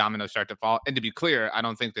some dominoes start to fall. And to be clear, I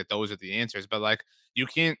don't think that those are the answers, but like, you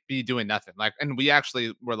can't be doing nothing. Like, and we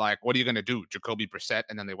actually were like, what are you going to do? Jacoby Brissett.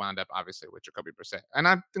 And then they wound up obviously with Jacoby Brissett. And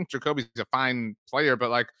I think Jacoby's a fine player, but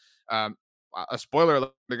like, a spoiler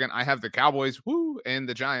alert again, I have the Cowboys and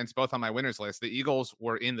the Giants both on my winners list. The Eagles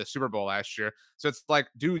were in the Super Bowl last year. So it's like,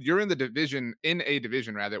 dude, you're in a division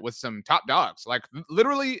with some top dogs. Like,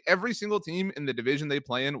 literally every single team in the division they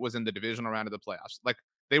play in was in the divisional round of the playoffs. Like,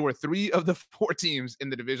 they were 3 of the 4 teams in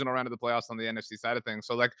the divisional round of the playoffs on the NFC side of things.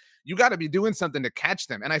 So like, you got to be doing something to catch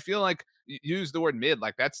them. And I feel like use the word mid,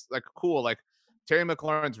 like that's like cool. Like, Terry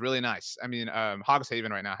McLaurin's really nice. I mean, Hogs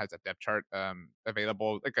Haven right now has a depth chart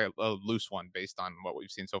available, like a loose one based on what we've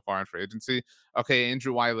seen so far in free agency. Okay,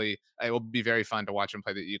 Andrew Wiley, it will be very fun to watch him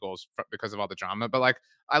play the Eagles because of all the drama. But like,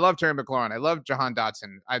 I love Terry McLaurin. I love Jahan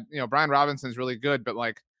Dotson. Brian Robinson's really good, but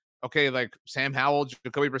like, okay, like Sam Howell,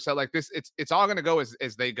 Jacoby Brissett, like this, it's all going to go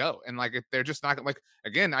as they go. And like, if they're just not like,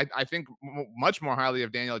 again, I think much more highly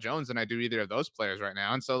of Daniel Jones than I do either of those players right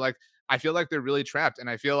now. And so like, I feel like they're really trapped. And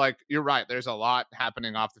I feel like you're right. There's a lot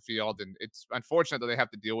happening off the field, and it's unfortunate that they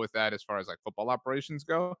have to deal with that as far as like football operations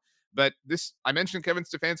go. But I mentioned Kevin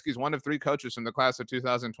Stefanski is one of 3 coaches from the class of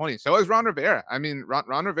 2020. So is Ron Rivera. I mean,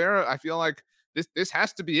 Ron Rivera, I feel like this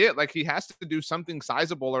has to be it. Like, he has to do something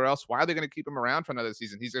sizable, or else why are they going to keep him around for another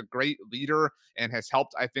season? He's a great leader and has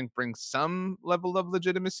helped, I think, bring some level of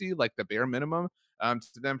legitimacy, like the bare minimum,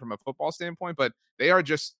 to them from a football standpoint. But they are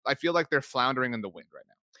just, I feel like they're floundering in the wind right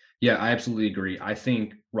now. Yeah, I absolutely agree. I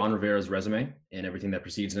think Ron Rivera's resume and everything that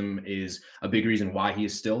precedes him is a big reason why he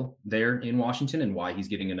is still there in Washington and why he's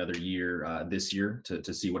getting another year this year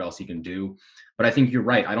to see what else he can do. But I think you're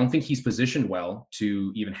right. I don't think he's positioned well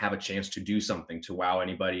to even have a chance to do something to wow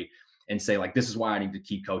anybody and say, like, this is why I need to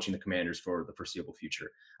keep coaching the Commanders for the foreseeable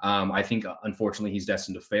future. I think, unfortunately, he's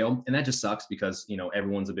destined to fail. And that just sucks because,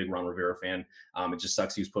 everyone's a big Ron Rivera fan. It just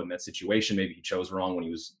sucks he was put in that situation. Maybe he chose wrong when he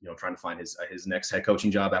was, trying to find his next head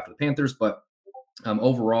coaching job after the Panthers. But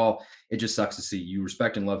overall, it just sucks to see. You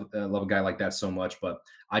respect and love a guy like that so much. But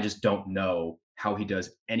I just don't know how he does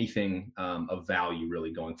anything of value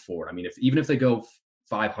really going forward. I mean, even if they go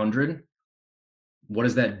 500, what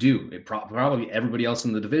does that do? It probably everybody else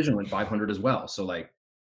in the division went 500 as well. So like,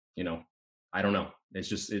 I don't know.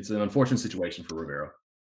 It's an unfortunate situation for Rivera.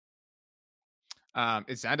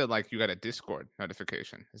 It sounded like you got a Discord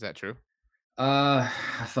notification. Is that true? I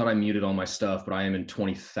thought I muted all my stuff, but I am in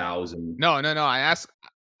 20,000. No. I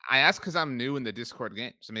asked because I'm new in the Discord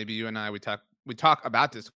game. So maybe you and I, we talk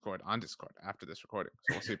about Discord on Discord after this recording.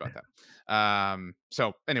 So we'll see about that.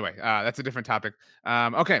 So anyway, that's a different topic.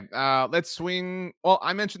 Okay. Let's swing. Well,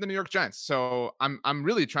 I mentioned the New York Giants. So I'm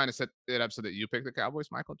really trying to set it up so that you pick the Cowboys,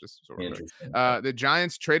 Michael, just sort of. The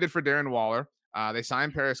Giants traded for Darren Waller. They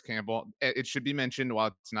signed Paris Campbell. It should be mentioned,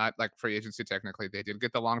 while it's not like free agency technically, they did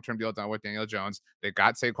get the long-term deal done with Daniel Jones. They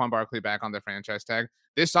got Saquon Barkley back on the franchise tag.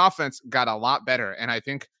 This offense got a lot better, and I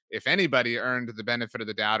think if anybody earned the benefit of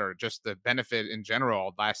the doubt or just the benefit in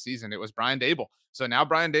general last season, it was Brian Dable. So now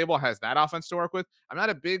Brian Dable has that offense to work with. I'm not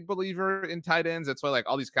a big believer in tight ends. That's why like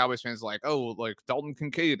all these Cowboys fans are like, oh, like Dalton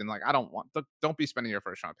Kincaid, and like don't be spending your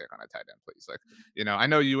first round pick on a tight end, please. Like, I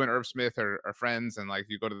know you and Irv Smith are friends, and like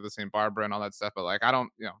you go to the same Barbara and all that stuff, but like I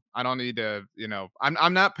don't need to,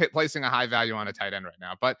 I'm not placing a high value on a tight end right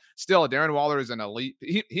now. But still, Darren Waller is an elite.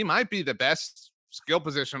 He might be the best skill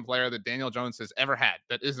position player that Daniel Jones has ever had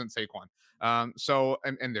that isn't Saquon. So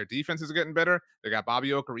their defense is getting better. They got Bobby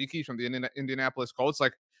Okereke from the Indianapolis Colts.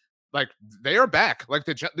 Like they are back. Like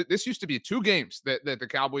this used to be 2 games that the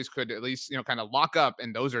Cowboys could at least, kind of lock up,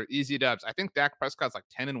 and those are easy dubs. I think Dak Prescott's like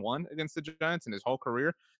 10-1 against the Giants in his whole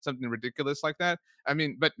career, something ridiculous like that. I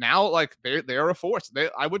mean, but now like they are a force.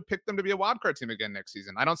 I would pick them to be a wildcard team again next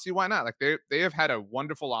season. I don't see why not. Like they have had a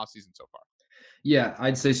wonderful offseason so far. Yeah,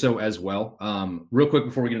 I'd say so as well. Real quick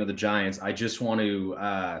before we get into the Giants, I just want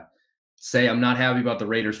to say I'm not happy about the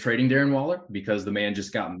Raiders trading Darren Waller because the man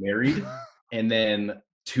just got married, and then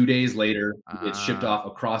 2 days later he gets shipped off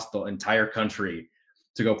across the entire country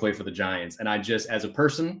to go play for the Giants. And I just, as a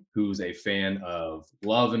person who's a fan of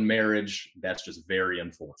love and marriage, that's just very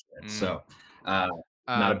unfortunate. So not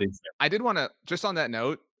a big fan. I did want to, just on that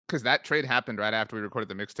note, because that trade happened right after we recorded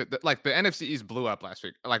the mixtape. Like the NFC East blew up last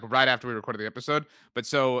week, like right after we recorded the episode. But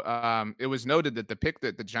so it was noted that the pick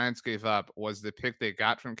that the Giants gave up was the pick they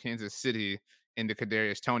got from Kansas City in the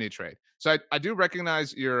Kadarius Toney trade. So I do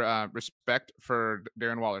recognize your respect for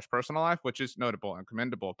Darren Waller's personal life, which is notable and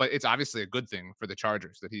commendable. But it's obviously a good thing for the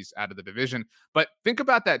Chargers that he's out of the division. But think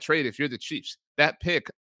about that trade if you're the Chiefs. That pick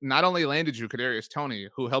not only landed you Kadarius Toney,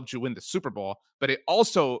 who helped you win the Super Bowl, but it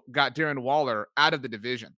also got Darren Waller out of the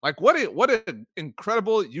division. Like what an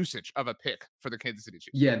incredible usage of a pick for the Kansas City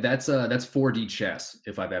Chiefs. Yeah, that's 4D chess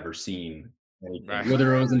if I've ever seen anything. Right.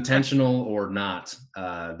 Whether it was intentional or not,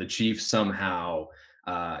 the Chiefs somehow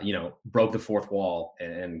broke the fourth wall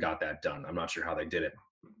and got that done. I'm not sure how they did it.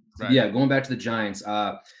 Right. Yeah, going back to the Giants,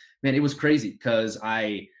 man, it was crazy because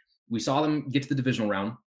we saw them get to the divisional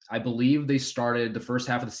round. I believe they started the first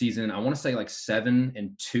half of the season, I want to say like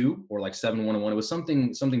 7-2 or like 7-1-1. It was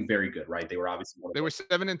something very good, right? They were obviously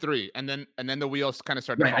 7-3, and then the wheels kind of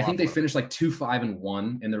started. Right, I think they finished like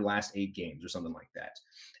 2-5-1 in their last 8 games or something like that.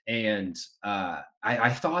 And I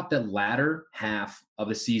thought that latter half of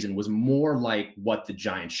the season was more like what the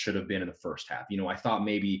Giants should have been in the first half. I thought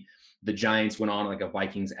maybe the Giants went on like a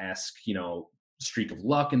Vikings-esque, streak of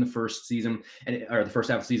luck in the first season or the first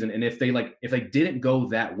half of the season. And if they didn't go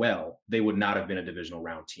that well, they would not have been a divisional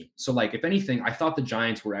round team. So like, if anything, I thought the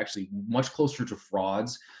Giants were actually much closer to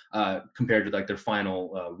frauds compared to like their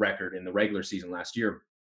final record in the regular season last year.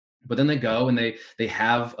 But then they go and they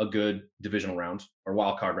have a good divisional round or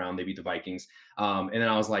wild card round. They beat the Vikings. And then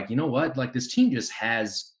I was like, you know what? Like this team just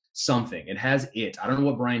has something. It has it. I don't know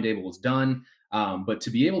what Brian Dable has done, but to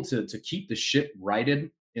be able to keep the ship righted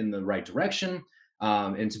in the right direction,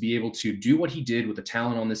 and to be able to do what he did with the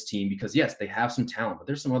talent on this team, because yes, they have some talent, but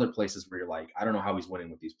there's some other places where you're like, I don't know how he's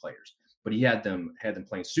winning with these players, but he had them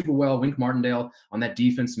playing super well. Wink Martindale on that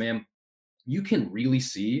defense, man, you can really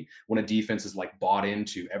see when a defense is like bought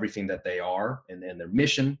into everything that they are and their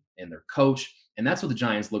mission and their coach. And that's what the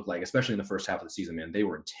Giants looked like, especially in the first half of the season, man. They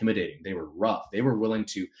were intimidating. They were rough. They were willing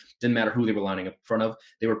to, didn't matter who they were lining up in front of,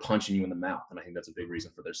 they were punching you in the mouth. And I think that's a big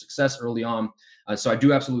reason for their success early on. So I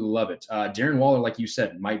do absolutely love it. Darren Waller, like you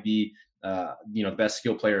said, might be, the best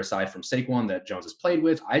skill player aside from Saquon that Jones has played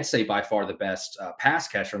with. I'd say by far the best pass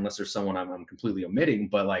catcher, unless there's someone I'm completely omitting.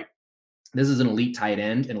 But like, this is an elite tight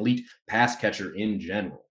end, an elite pass catcher in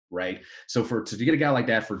general, right? So to get a guy like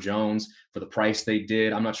that for Jones, for the price they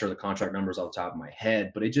did, I'm not sure the contract numbers off the top of my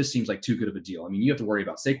head, but it just seems like too good of a deal. I mean, you have to worry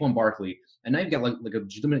about Saquon Barkley, and now you've got like a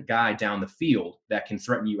legitimate guy down the field that can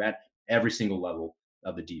threaten you at every single level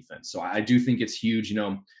of the defense. So I do think it's huge.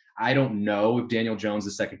 I don't know if Daniel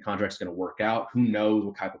Jones' second contract is going to work out. Who knows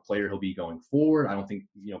what type of player he'll be going forward. I don't think,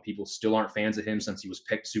 people still aren't fans of him since he was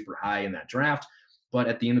picked super high in that draft. But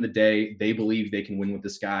at the end of the day, they believe they can win with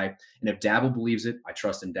this guy. And if Dabble believes it, I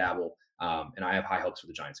trust in Dabble. And I have high hopes for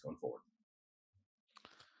the Giants going forward.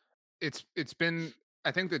 It's been,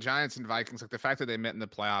 I think the Giants and Vikings, like the fact that they met in the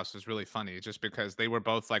playoffs was really funny just because they were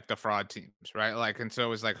both like the fraud teams, right? Like, and so it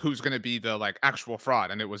was like, who's going to be the like actual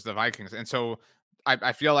fraud? And it was the Vikings. And so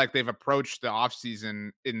I feel like they've approached the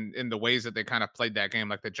offseason in the ways that they kind of played that game.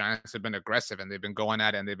 Like the Giants have been aggressive and they've been going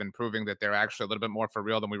at it and they've been proving that they're actually a little bit more for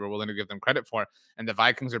real than we were willing to give them credit for. And the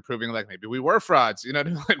Vikings are proving like maybe we were frauds,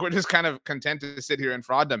 like we're just kind of content to sit here and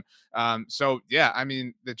fraud them. So yeah, I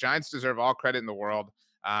mean, the Giants deserve all credit in the world.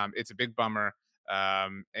 It's a big bummer.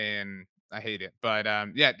 And I hate it. But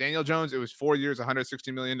yeah, Daniel Jones, it was 4 years,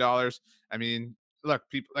 $160 million. I mean, look,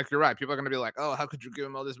 people, like, you're right. People are going to be like, oh, how could you give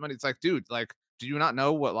him all this money? It's like, dude, like, do you not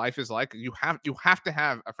know what life is like? You have to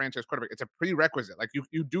have a franchise quarterback. It's a prerequisite. Like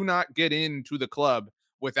you do not get into the club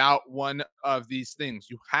without one of these things.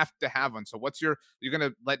 You have to have one. So you're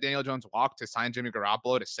gonna let Daniel Jones walk to sign Jimmy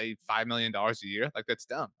Garoppolo to save $5 million a year? Like, that's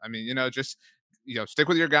dumb. I mean, just stick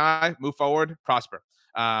with your guy, move forward, prosper.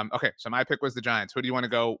 Okay, so my pick was the Giants. Who do you want to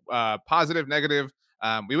go? Positive, negative?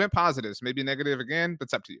 We went positives, maybe negative again, but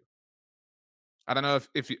it's up to you. I don't know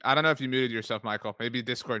if you muted yourself, Michael. Maybe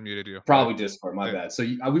Discord muted you. Probably Discord. My bad. So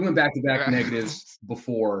we went back to back negatives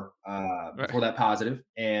before that positive,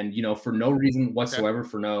 and for no reason whatsoever,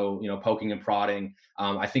 for no poking and prodding.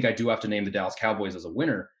 I think I do have to name the Dallas Cowboys as a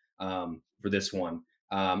winner for this one.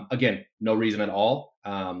 Again, no reason at all.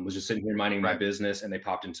 Was just sitting here minding my business, and they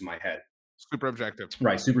popped into my head. Super objective.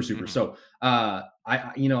 Right. Super. Mm-hmm. So,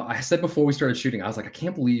 I said before we started shooting, I was like, I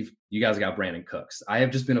can't believe you guys got Brandin Cooks. I have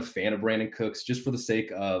just been a fan of Brandin Cooks just for the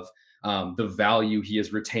sake of the value he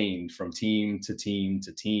has retained from team to team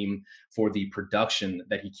to team, for the production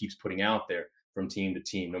that he keeps putting out there from team to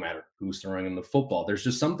team, no matter who's throwing him the football. There's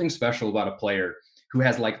just something special about a player who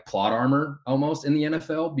has like plot armor almost in the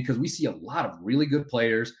NFL, because we see a lot of really good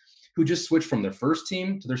players who just switch from their first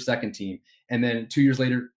team to their second team. And then 2 years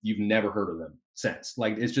later, you've never heard of them since.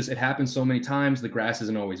 Like, it happens so many times. The grass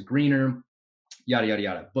isn't always greener, yada, yada,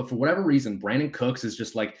 yada. But for whatever reason, Brandin Cooks is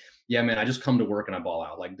just like, yeah, man, I just come to work and I ball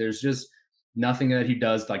out. Like, there's just nothing that he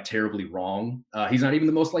does like terribly wrong. He's not even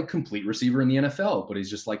the most like complete receiver in the NFL, but he's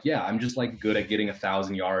just like, yeah, I'm just like good at getting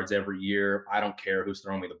 1,000 yards every year. I don't care who's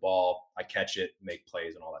throwing me the ball. I catch it, make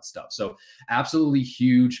plays and all that stuff. So absolutely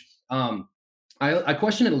huge. I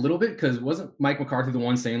question it a little bit, because wasn't Mike McCarthy the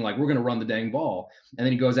one saying like, we're going to run the dang ball? And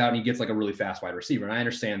then he goes out and he gets like a really fast wide receiver. And I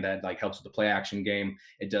understand that like helps with the play action game.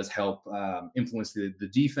 It does help influence the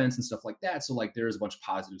defense and stuff like that. So like there is a bunch of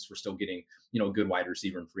positives for still getting, a good wide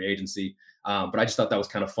receiver in free agency. But I just thought that was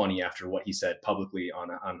kind of funny after what he said publicly on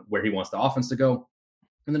where he wants the offense to go.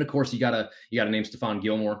 And then, of course, you gotta name Stephon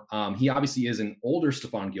Gilmore. He obviously is an older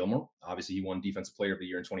Stephon Gilmore. Obviously, he won Defensive Player of the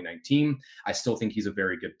Year in 2019. I still think he's a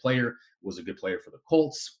very good player. Was a good player for the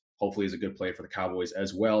Colts. Hopefully, is a good player for the Cowboys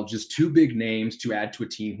as well. Just two big names to add to a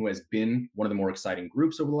team who has been one of the more exciting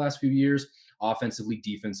groups over the last few years. Offensively,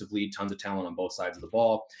 defensively, tons of talent on both sides of the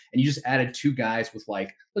ball. And you just added two guys with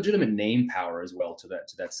like legitimate name power as well to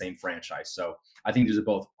that same franchise. So I think these are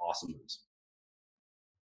both awesome moves.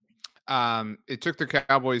 It took the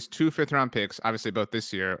Cowboys 2 5th-round picks, obviously both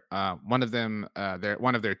this year. One of them, they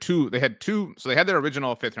had two. So they had their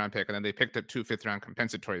original 5th-round pick, and then they picked up 2 5th-round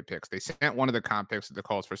compensatory picks. They sent one of the comp picks to the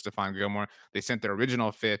Colts for Stephon Gilmore. They sent their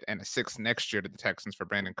original 5th and a 6th next year to the Texans for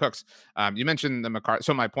Brandin Cooks. You mentioned the McCarthy.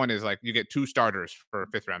 So my point is, like, you get 2 starters for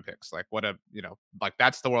 5th-round picks. Like, like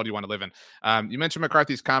that's the world you want to live in. You mentioned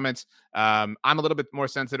McCarthy's comments. I'm a little bit more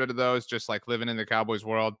sensitive to those, just like living in the Cowboys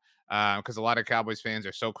world. Because a lot of Cowboys fans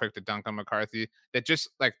are so quick to dunk on McCarthy that just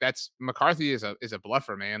like McCarthy is a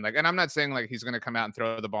bluffer, man. Like, and I'm not saying like he's going to come out and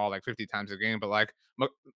throw the ball like 50 times a game, but like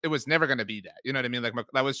it was never going to be that. You know what I mean? Like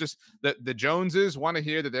that was just the Joneses want to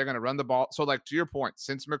hear that they're going to run the ball. So like to your point,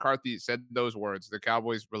 since McCarthy said those words, the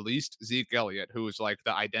Cowboys released Zeke Elliott, who is like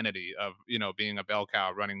the identity of being a bell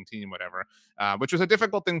cow running team, whatever, which was a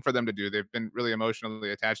difficult thing for them to do. They've been really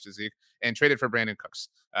emotionally attached to Zeke, and traded for Brandin Cooks.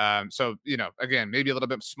 So again, maybe a little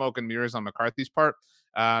bit smoke and mirrors on McCarthy's part.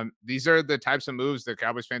 These are the types of moves that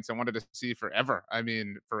Cowboys fans have wanted to see forever. I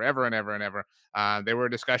mean, forever and ever and ever. There were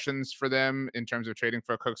discussions for them in terms of trading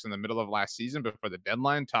for Cooks in the middle of last season before the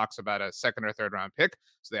deadline, talks about a 2nd or 3rd round pick.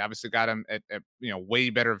 So they obviously got him at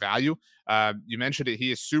way better value. You mentioned it.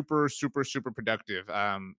 He is super, super, super productive.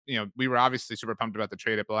 We were obviously super pumped about the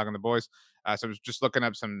trade at Blogging the Boys. So I was just looking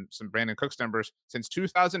up some Brandin Cooks numbers since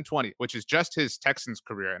 2020, which is just his Texans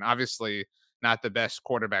career. And obviously not the best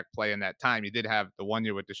quarterback play in that time. He did have the 1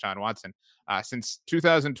 year with Deshaun Watson. Since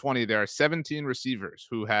 2020, there are 17 receivers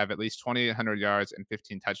who have at least 2,800 yards and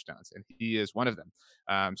 15 touchdowns, and he is one of them.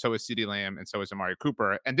 So is CeeDee Lamb, and so is Amari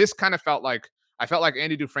Cooper. And this kind of felt like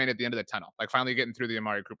Andy Dufresne at the end of the tunnel, like finally getting through the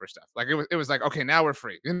Amari Cooper stuff. Like it was like, okay, now we're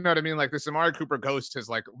free. You know what I mean? Like this Amari Cooper ghost has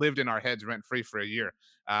like lived in our heads rent free for a year.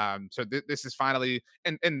 So this is finally,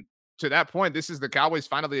 and to that point, this is the Cowboys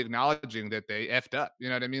finally acknowledging that they effed up. You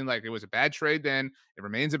know what I mean? Like it was a bad trade then. It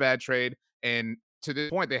remains a bad trade. And to this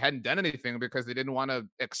point, they hadn't done anything because they didn't want to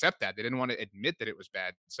accept that. They didn't want to admit that it was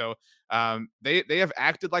bad. So they have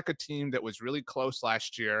acted like a team that was really close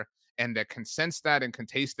last year and that can sense that and can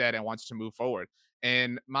taste that and wants to move forward.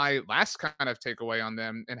 And my last kind of takeaway on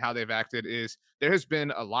them and how they've acted is there has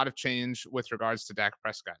been a lot of change with regards to Dak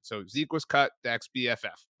Prescott. So Zeke was cut, Dak's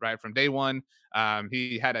BFF, right? From day one.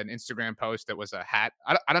 He had an Instagram post that was a hat.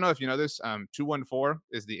 I don't know if you know this. 214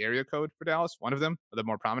 is the area code for Dallas, one of them, the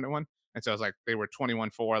more prominent one. And so I was like, they were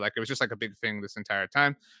 21-4. Like, it was just like a big thing this entire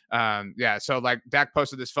time. Yeah. So like Dak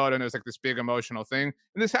posted this photo and it was like this big emotional thing.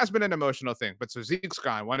 And this has been an emotional thing. But so Zeke's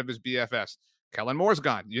gone, one of his BFFs. Kellen Moore's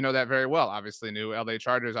gone. You know that very well. Obviously, new LA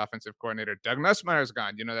Chargers offensive coordinator. Doug Nussmeier's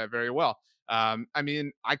gone. You know that very well. I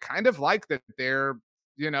mean, I kind of like that they're,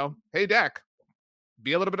 hey, Dak,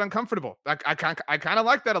 be a little bit uncomfortable. Like I kind of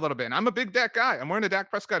like that a little bit. And I'm a big Dak guy. I'm wearing a Dak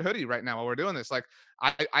Prescott hoodie right now while we're doing this. Like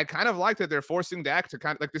I kind of like that they're forcing Dak to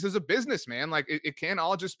kind of like, this is a business, man. Like it can't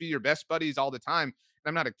all just be your best buddies all the time. And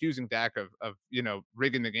I'm not accusing Dak of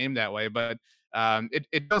rigging the game that way, but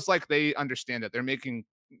it feels like they understand that they're making,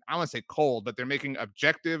 I want to say cold, but they're making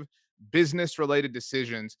objective business related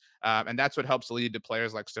decisions. And that's what helps lead to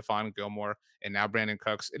players like Stephon Gilmore and now Brandon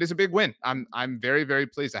Cooks. It is a big win. I'm very, very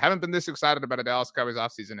pleased. I haven't been this excited about a Dallas Cowboys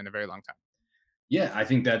offseason in a very long time. Yeah, I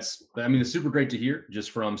think it's super great to hear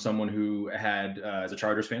just from someone who had, as a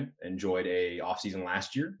Chargers fan, enjoyed a offseason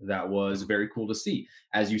last year. That was very cool to see.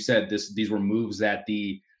 As you said, these were moves that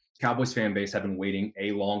the Cowboys fan base have been waiting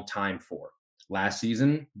a long time for. Last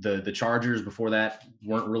season, the Chargers before that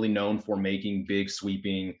weren't really known for making big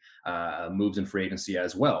sweeping moves in free agency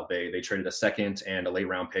as well. They traded a second and a late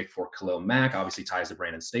round pick for Khalil Mack, obviously ties to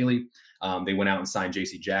Brandon Staley. They went out and signed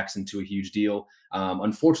J.C. Jackson to a huge deal.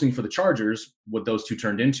 Unfortunately for the Chargers, what those two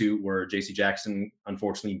turned into were J.C. Jackson,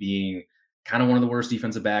 unfortunately, being kind of one of the worst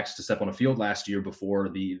defensive backs to step on a field last year before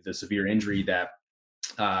the severe injury that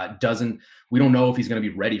we don't know if he's going to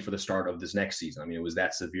be ready for the start of this next season. I mean, it was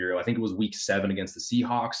that severe. I think it was week 7 against the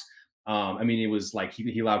Seahawks. It was like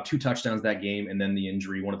he allowed 2 touchdowns that game, and then the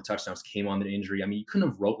injury, one of the touchdowns came on the injury. I mean, you couldn't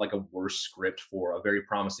have wrote like a worse script for a very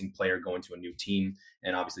promising player going to a new team.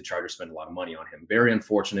 And obviously Chargers spent a lot of money on him. Very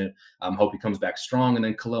unfortunate. Hope he comes back strong. And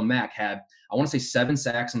then Khalil Mack had, I want to say 7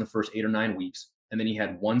 sacks in the first 8 or 9 weeks. And then he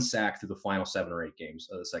had 1 sack through the final 7 or 8 games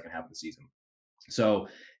of the second half of the season. So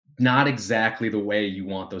not exactly the way you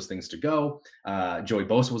want those things to go. Joey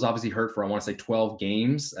Bosa was obviously hurt for, I want to say 12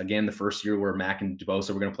 games. Again, the first year where Mack and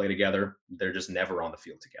Bosa were going to play together, they're just never on the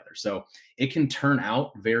field together. So it can turn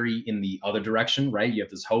out very in the other direction, right? You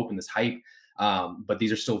have this hope and this hype, but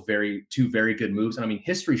these are still two very good moves. And I mean,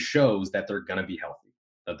 history shows that they're going to be healthy,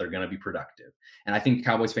 that they're going to be productive. And I think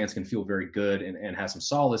Cowboys fans can feel very good and have some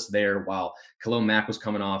solace there while Khalil Mack was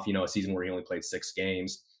coming off, a season where he only played 6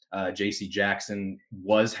 games. J.C. Jackson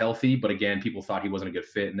was healthy, but again, people thought he wasn't a good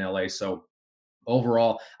fit in LA. So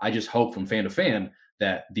overall, I just hope from fan to fan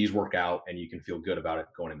that these work out and you can feel good about it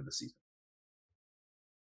going into the season.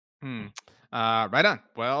 Right on.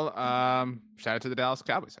 Well, shout out to the Dallas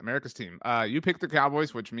Cowboys, America's team. You picked the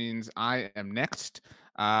Cowboys, which means I am next.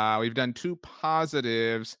 We've done 2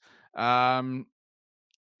 positives.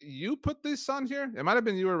 You put this on here? It might have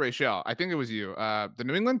been you or Rachel. I think it was you. The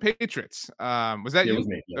New England Patriots. Was that you? It was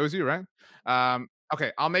me. Yeah. That was you, right?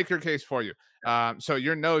 Okay, I'll make your case for you. So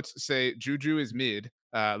your notes say Juju is mid.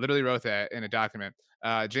 Literally wrote that in a document.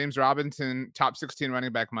 James Robinson, top 16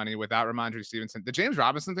 running back money without Ramondre Stevenson. The James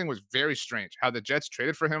Robinson thing was very strange. How the Jets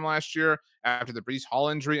traded for him last year after the Breece Hall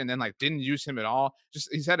injury and then didn't use him at all. Just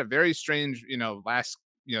he's had a very strange, last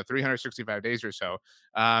 365 days or so.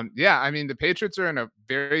 I mean, the Patriots are in a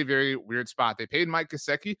very, very weird spot. They paid Mike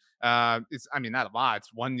Gesicki. It's not a lot.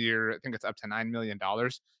 It's 1 year. I think it's up to $9 million.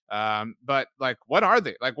 But what are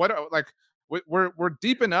they? We're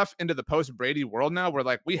deep enough into the post Brady world now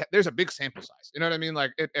where there's a big sample size. You know what I mean?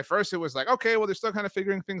 At first it was okay, well, they're still kind of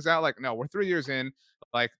figuring things out. No, we're 3 years in.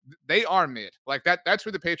 They are mid. That's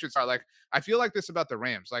where the Patriots are. I feel like this about the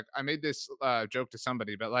Rams. I made this joke to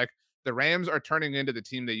somebody, but the Rams are turning into the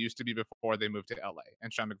team they used to be before they moved to LA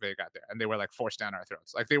and Sean McVay got there and they were forced down our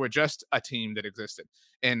throats. They were just a team that existed.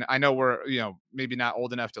 And I know we're, maybe not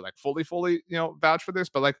old enough to fully, vouch for this,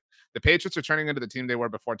 but the Patriots are turning into the team they were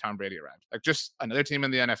before Tom Brady arrived. Just another team in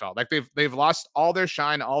the NFL. They've lost all their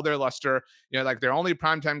shine, all their luster. Their only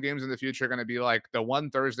primetime games in the future are going to be the one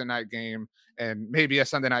Thursday night game and maybe a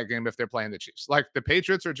Sunday night game if they're playing the Chiefs. The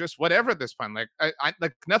Patriots are just whatever at this point. I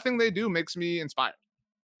nothing they do makes me inspired.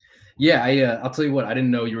 Yeah, I'll tell you what, I didn't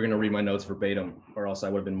know you were going to read my notes verbatim, or else I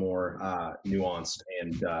would have been more nuanced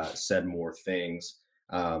and said more things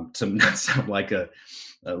to not sound like a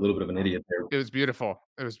little bit of an idiot there. It was beautiful.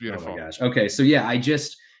 Oh my gosh. Okay, so yeah, I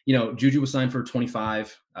just, Juju was signed for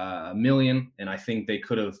 25 million, and I think they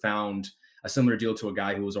could have found a similar deal to a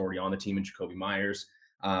guy who was already on the team in Jacoby Myers.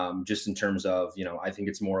 Just in terms of, I think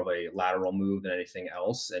it's more of a lateral move than anything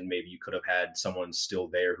else. And maybe you could have had someone still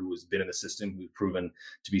there who has been in the system, who's proven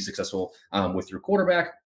to be successful with your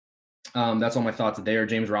quarterback. That's all my thoughts there.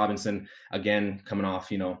 James Robinson, again, coming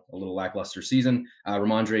off, a little lackluster season.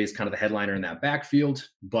 Ramondre is kind of the headliner in that backfield.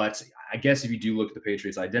 But I guess if you do look at the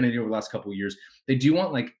Patriots' identity over the last couple of years, they do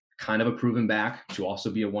want like kind of a proven back to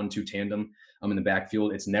also be a 1-2 tandem in the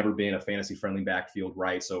backfield. It's never been a fantasy-friendly backfield,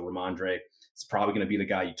 right? So Ramondre is probably going to be the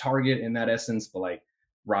guy you target in that essence, but like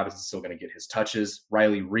Robinson's still going to get his touches.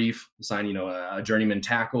 Riley Reef signed, a journeyman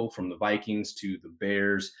tackle from the Vikings to the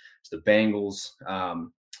Bears to the Bengals.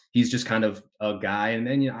 He's just kind of a guy. And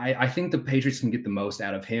then I think the Patriots can get the most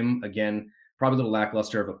out of him. Again, probably a little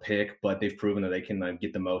lackluster of a pick, but they've proven that they can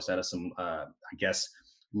get the most out of some,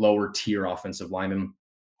 lower tier offensive linemen.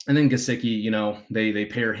 And then Gesicki, they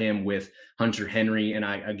pair him with Hunter Henry. And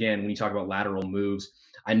when you talk about lateral moves,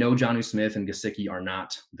 I know Jonnu Smith and Gesicki are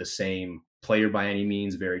not the same player by any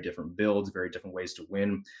means, very different builds, very different ways to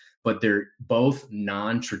win, but they're both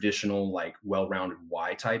non-traditional, like well-rounded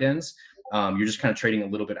Y tight ends. You're just kind of trading a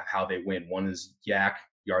little bit of how they win. One is yak,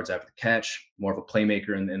 yards after the catch, more of a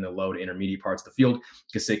playmaker in the low to intermediate parts of the field.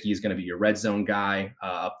 Gesicki is going to be your red zone guy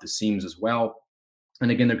up the seams as well. And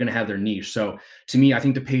again, they're going to have their niche. So to me, I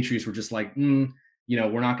think the Patriots were just like,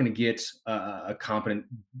 we're not going to get a competent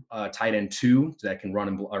tight end 2 that can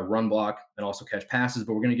run block and also catch passes,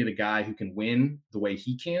 but we're going to get a guy who can win the way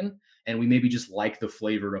he can. And we maybe just like the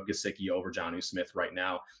flavor of Gesicki over Jonnu Smith right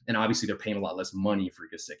now. And obviously they're paying a lot less money for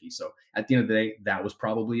Gesicki. So at the end of the day, that was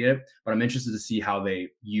probably it. But I'm interested to see how they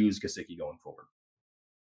use Gesicki going forward.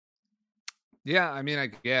 Yeah, I mean, I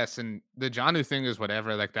guess. And the Jonnu thing is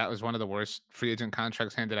whatever. Like, that was one of the worst free agent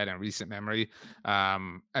contracts handed out in recent memory. I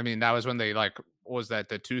mean, that was when they was that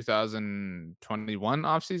the 2021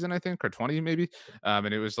 offseason, I think, or 20 maybe.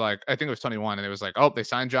 And it was like, I think it was 21. And it was like, oh, they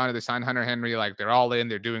signed Jonnu, they signed Hunter Henry. Like, they're all in,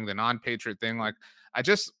 they're doing the non-Patriot thing. Like, I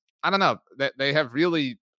don't know, that they have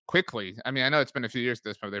really quickly, I mean, I know it's been a few years at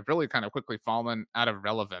this point, they've really kind of quickly fallen out of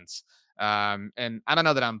relevance. And I don't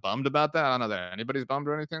know that I'm bummed about that. I don't know that anybody's bummed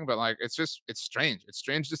or anything, but like, it's strange. It's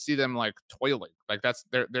strange to see them like toiling. Like,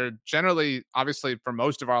 they're generally, obviously for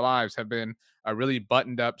most of our lives, have been a really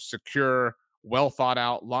buttoned up, secure, well thought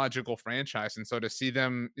out, logical franchise. And so to see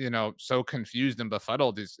them, so confused and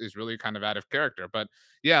befuddled is really kind of out of character. But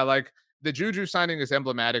yeah, like the Juju signing is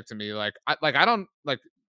emblematic to me.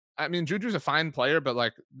 I mean, Juju's a fine player, but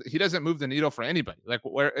like, he doesn't move the needle for anybody. Like,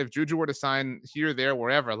 where if Juju were to sign here, there,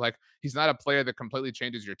 wherever, like, he's not a player that completely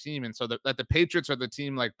changes your team. And so that the Patriots are the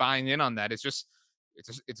team like buying in on that. It's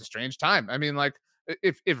a strange time. I mean, like,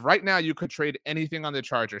 if right now you could trade anything on the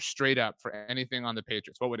Chargers straight up for anything on the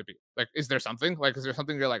Patriots, what would it be? Like, is there something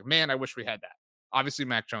you're like, man, I wish we had that? Obviously,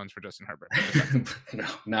 Mac Jones for Justin Herbert. No,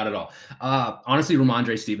 not at all. Honestly,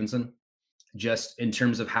 Ramondre Stevenson. Just in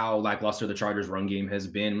terms of how lackluster the Chargers run game has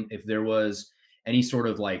been, if there was any sort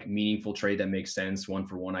of like meaningful trade that makes sense,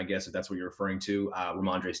 1-for-1, I guess, if that's what you're referring to,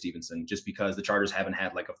 Ramondre Stevenson, just because the Chargers haven't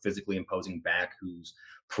had like a physically imposing back who's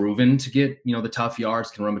proven to get, the tough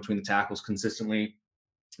yards, can run between the tackles consistently.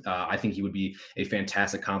 I think he would be a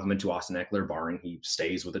fantastic complement to Austin Eckler, barring he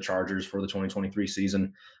stays with the Chargers for the 2023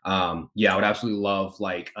 season. I would absolutely love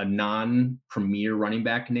like a non-premier running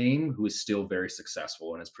back name who is still very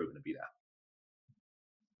successful and has proven to be that.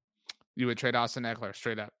 You would trade Austin Eckler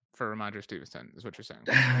straight up for Ramondre Stevenson, is what you're saying?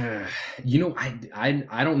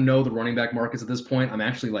 I don't know the running back markets at this point. I'm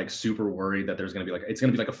actually like super worried that there's going to be it's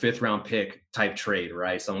going to be like a 5th round pick type trade,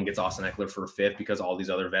 right? Someone gets Austin Eckler for a 5th because all these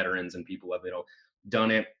other veterans and people have,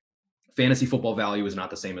 done it. Fantasy football value is not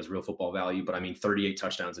the same as real football value, but I mean, 38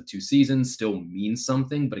 touchdowns in 2 seasons still means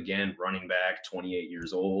something. But again, running back, 28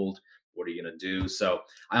 years old, what are you going to do? So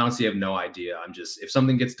I honestly have no idea. I'm just, if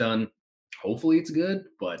something gets done, hopefully it's good,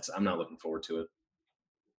 but I'm not looking forward to it.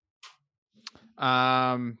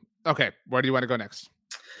 Okay. Where do you want to go next?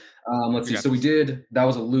 Let's see. So that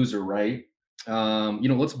was a loser, right?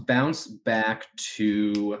 Let's bounce back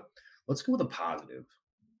let's go with a positive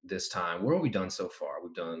this time. Where have we done so far?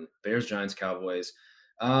 We've done Bears, Giants, Cowboys.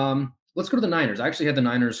 Let's go to the Niners. I actually had the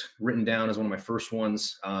Niners written down as one of my first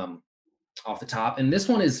ones off the top. And this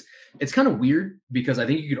one it's kind of weird because I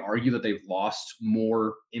think you could argue that they've lost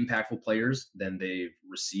more impactful players than they've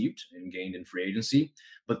received and gained in free agency.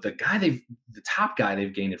 But the top guy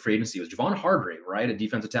they've gained in free agency was Javon Hargrave, right? A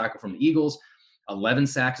defensive tackle from the Eagles, 11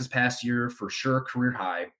 sacks this past year, for sure, career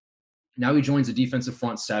high. Now he joins the defensive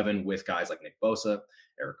front 7 with guys like Nick Bosa,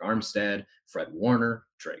 Eric Armstead, Fred Warner,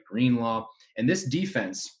 Dre Greenlaw. And this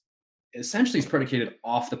defense essentially is predicated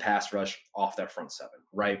off the pass rush, off that front seven,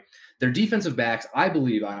 right? Their defensive backs, I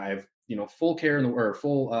believe, I have full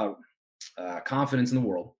confidence in the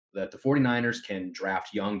world that the 49ers can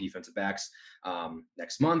draft young defensive backs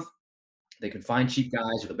next month. They can find cheap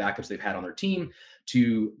guys or the backups they've had on their team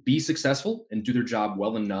to be successful and do their job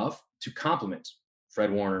well enough to complement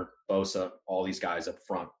Fred Warner, Bosa, all these guys up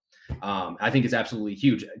front. I think it's absolutely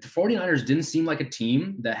huge. The 49ers didn't seem like a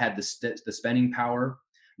team that had the spending power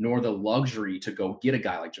nor the luxury to go get a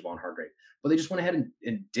guy like Javon Hargrave, but they just went ahead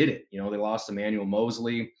and did it. They lost Emmanuel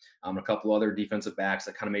Mosley, a couple other defensive backs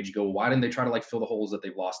that kind of made you go, why didn't they try to fill the holes that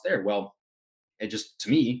they've lost there? Well, it just, to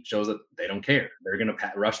me, shows that they don't care. They're going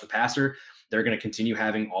to rush the passer. They're going to continue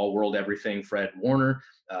having all-world everything Fred Warner,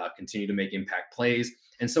 continue to make impact plays.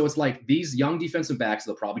 And so it's like these young defensive backs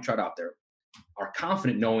they'll probably try out there are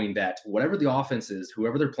confident knowing that whatever the offense is,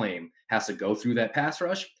 whoever they're playing has to go through that pass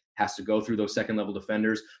rush, has to go through those second-level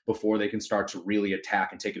defenders before they can start to really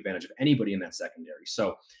attack and take advantage of anybody in that secondary.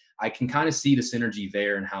 So I can kind of see the synergy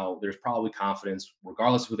there and how there's probably confidence,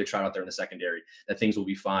 regardless of who they try out there in the secondary, that things will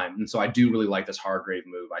be fine. And so I do really like this Hargrave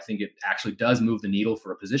move. I think it actually does move the needle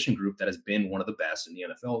for a position group that has been one of the best in the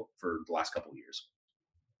NFL for the last couple of years.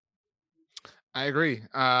 I agree.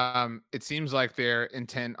 It seems like they're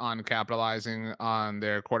intent on capitalizing on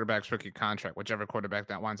their quarterback's rookie contract, whichever quarterback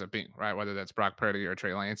that winds up being, right? Whether that's Brock Purdy or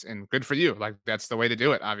Trey Lance, and good for you. That's the way to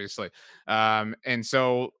do it, obviously. And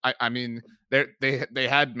so, I mean, they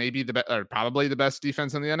had maybe or probably the best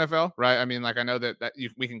defense in the NFL, right? I mean, I know that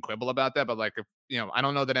we can quibble about that, but I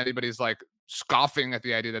don't know that anybody's scoffing at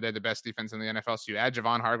the idea that they're the best defense in the NFL. So you add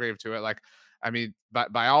Javon Hargrave to it, I mean,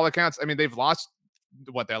 by all accounts, I mean, they've lost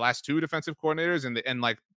their last two defensive coordinators and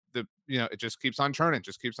it just keeps on churning.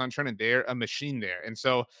 They're a machine there. And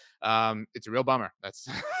so it's a real bummer. That's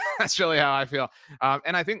really how I feel.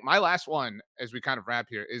 And I think my last one, as we kind of wrap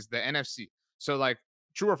here, is the NFC. So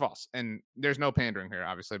true or false, and there's no pandering here,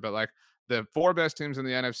 obviously, but the four best teams in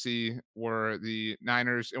the NFC were the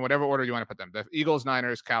Niners, in whatever order you want to put them: the Eagles,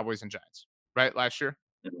 Niners, Cowboys, and Giants, right? Last year.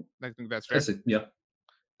 I think that's fair. Yeah.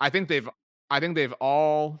 I think they've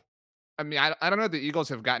all, I mean, I don't know if the Eagles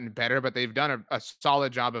have gotten better, but they've done a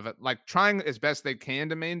solid job of it, trying as best they can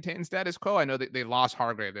to maintain status quo. I know that they lost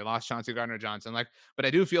Hargrave, they lost Chauncey Gardner-Johnson, but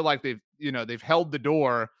I do feel like they've held the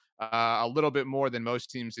door a little bit more than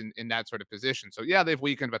most teams in that sort of position. So yeah, they've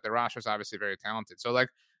weakened, but their roster is obviously very talented. So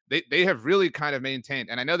they have really kind of maintained.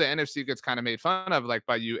 And I know the NFC gets kind of made fun of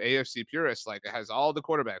by you AFC purists, it has all the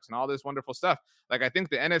quarterbacks and all this wonderful stuff. I think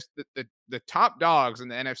the NFC, the top dogs in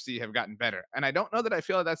the NFC have gotten better. And I don't know that I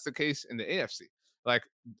feel that's the case in the AFC.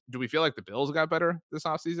 Do we feel like the Bills got better this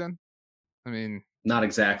offseason? I mean, not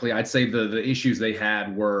exactly. I'd say the issues they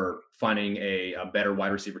had were finding a better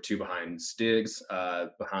wide receiver two behind Stiggs,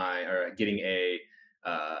 getting a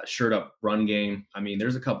shirt up run game. I mean,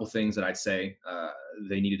 there's a couple things that I'd say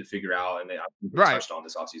they needed to figure out, and they touched on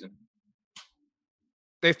this offseason.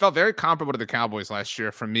 They felt very comparable to the Cowboys last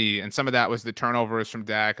year for me, and some of that was the turnovers from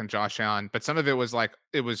Dak and Josh Allen, but some of it was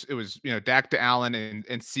it was Dak to Allen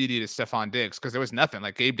and CeeDee to Stephon Diggs, because there was nothing.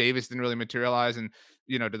 Gabe Davis didn't really materialize, and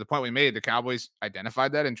to the point we made, the Cowboys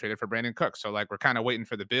identified that and traded for Brandon Cooks. So we're kind of waiting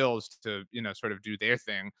for the Bills to sort of do their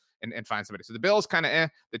thing and find somebody. So the Bills kind of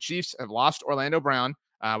The Chiefs have lost Orlando Brown,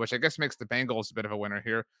 which I guess makes the Bengals a bit of a winner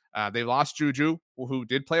here. They lost Juju, who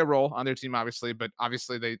did play a role on their team, obviously, but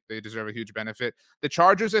obviously they deserve a huge benefit. The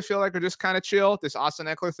Chargers, I feel are just kind of chill. This Austin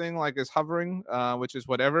Eckler thing is hovering, which is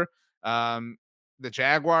whatever. The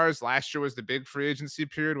Jaguars, last year was the big free agency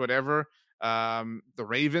period, whatever. The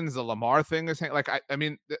Ravens, the Lamar thing is I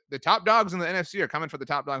mean, the top dogs in the NFC are coming for the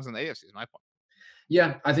top dogs in the AFC is my point.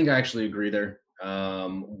 Yeah, I think I actually agree there.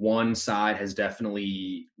 One side has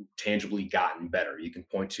definitely tangibly gotten better. You can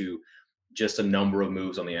point to just a number of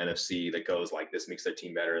moves on the NFC that goes this makes their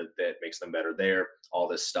team better, that makes them better there, all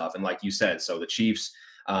this stuff. And like you said, so the Chiefs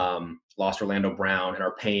lost Orlando Brown and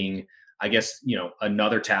are paying, I guess,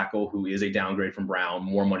 another tackle who is a downgrade from Brown,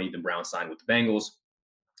 more money than Brown signed with the Bengals.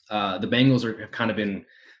 The Bengals have kind of been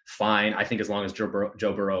fine. I think as long as Joe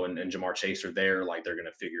Burrow and Jamar Chase are there, they're going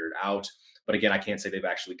to figure it out. But again, I can't say they've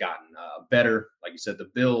actually gotten better. Like you said, the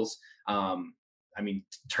Bills, I mean,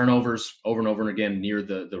 turnovers over and over and again near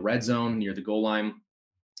the red zone, near the goal line.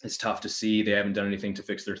 It's tough to see. They haven't done anything to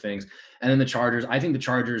fix their things. And then the Chargers, I think the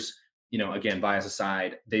Chargers, again, bias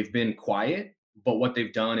aside, they've been quiet. But what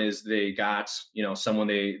they've done is they got, someone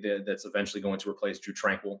that's eventually going to replace Drew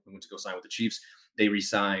Tranquill, who went to go sign with the Chiefs. They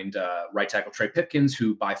re-signed right tackle Trey Pipkins,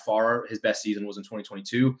 who by far his best season was in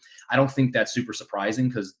 2022. I don't think that's super surprising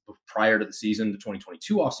because prior to the season, the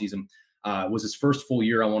 2022 offseason, was his first full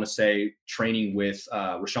year, I want to say, training with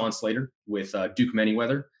Rashawn Slater, with Duke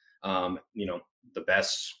Manyweather. The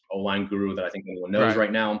best O-line guru that I think anyone knows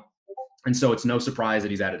right now. And so it's no surprise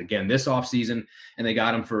that he's at it again this offseason, and they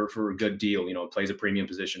got him for a good deal. Plays a premium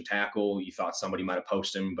position tackle. You thought somebody might have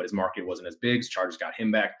poached him, but his market wasn't as big. Chargers got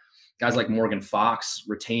him back. Guys like Morgan Fox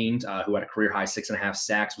retained, who had a career high 6.5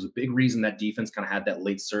 sacks, was a big reason that defense kind of had that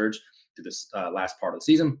late surge to this last part of the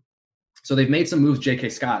season. So they've made some moves. J.K.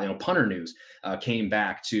 Scott, punter news, came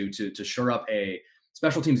back to shore up a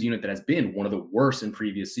special teams unit that has been one of the worst in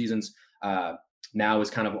previous seasons. Now is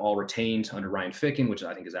kind of all retained under Ryan Ficken, which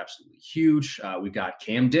I think is absolutely huge. We've got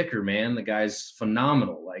Cam Dicker, man. The guy's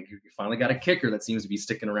phenomenal. Like, you finally got a kicker that seems to be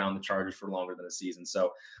sticking around the Chargers for longer than a season.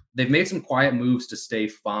 So they've made some quiet moves to stay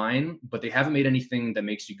fine, but they haven't made anything that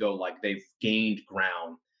makes you go like they've gained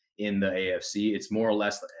ground in the AFC. It's more or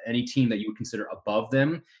less any team that you would consider above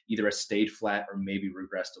them either has stayed flat or maybe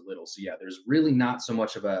regressed a little. So yeah, there's really not so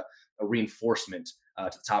much of a reinforcement to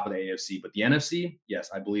the top of the AFC, but the NFC, yes,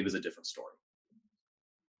 I believe is a different story.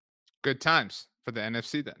 Good times for the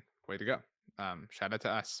NFC then. Way to go. Shout out to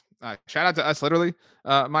us. Shout out to us, literally,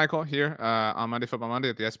 Michael, here on Monday Football Monday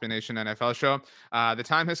at the SB Nation NFL show. The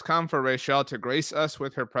time has come for Rachel to grace us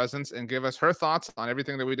with her presence and give us her thoughts on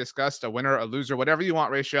everything that we discussed, a winner, a loser, whatever you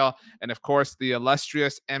want, Rachel. And, of course, the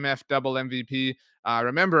illustrious MF double MVP.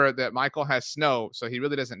 Remember that Michael has snow, so he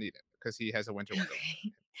really doesn't need it because he has a winter wonderland.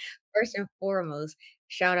 Okay. First and foremost,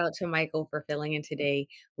 shout out to Michael for filling in today.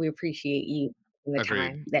 We appreciate you in the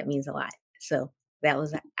time. That means a lot. So I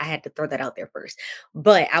had to throw that out there first.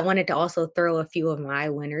 But I wanted to also throw a few of my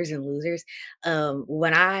winners and losers.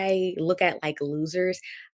 When I look at like losers,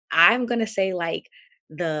 I'm gonna say like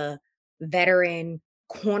the veteran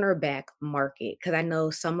cornerback market, because I know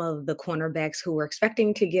some of the cornerbacks who were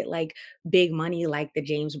expecting to get like big money, like the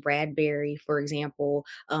James Bradbury, for example,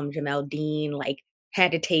 Jamel Dean, like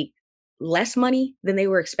had to take less money than they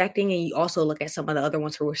were expecting. And you also look at some of the other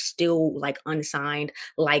ones who were still like unsigned,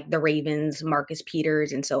 like the Ravens, Marcus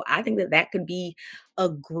Peters. And so I think that could be a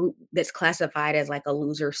group that's classified as like a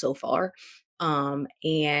loser so far.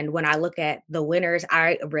 And when I look at the winners,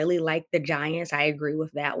 I really like the Giants. I agree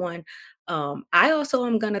with that one. I also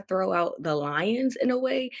am going to throw out the Lions in a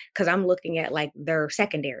way because I'm looking at like their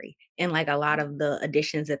secondary and like a lot of the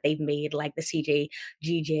additions that they've made, like the CJ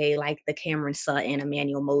GJ, like the Cameron Sutton,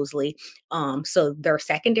 Emmanuel Mosley. So their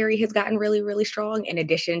secondary has gotten really, really strong. In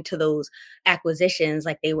addition to those acquisitions,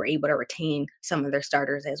 like they were able to retain some of their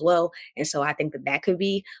starters as well. And so I think that could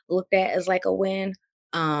be looked at as like a win.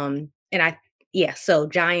 So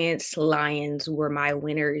Giants, Lions were my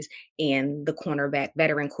winners, and the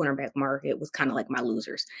veteran cornerback market was kind of like my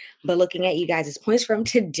losers. But looking at you guys' points from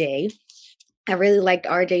today, I really liked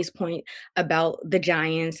RJ's point about the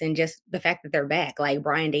Giants and just the fact that they're back. Like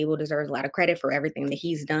Brian Dable deserves a lot of credit for everything that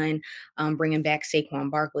he's done, bringing back Saquon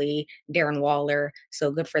Barkley, Darren Waller.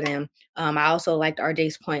 So good for them. I also liked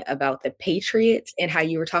RJ's point about the Patriots and how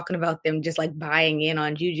you were talking about them just like buying in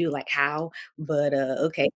on Juju, like how, but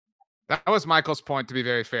okay. That was Michael's point, to be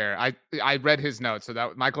very fair. I read his notes, so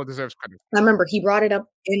that Michael deserves credit. I remember he brought it up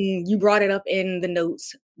and you brought it up in the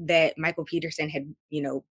notes that Michael Peterson had,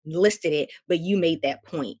 listed it, but you made that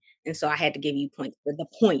point. And so I had to give you points for the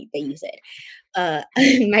point that you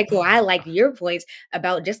said. Michael, I liked your points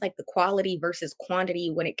about just like the quality versus quantity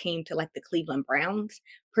when it came to like the Cleveland Browns,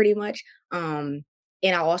 pretty much. And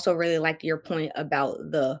I also really liked your point about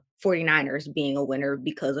the 49ers being a winner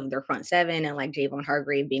because of their front seven and like Javon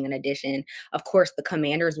Hargrave being an addition. Of course, the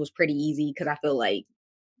Commanders was pretty easy because I feel like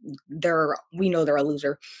we know they're a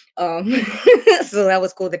loser. So that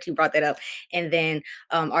was cool that you brought that up. And then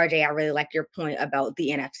RJ, I really liked your point about the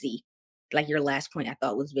NFC. Like your last point I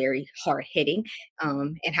thought was very hard hitting,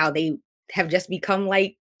 and how they have just become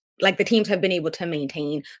like the teams have been able to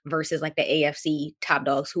maintain versus like the AFC top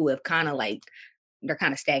dogs who have kind of like they're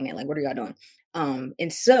kind of stagnant. Like, what are y'all doing?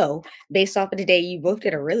 And so based off of today, you both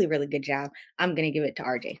did a really, really good job. I'm going to give it to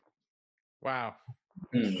RJ. Wow.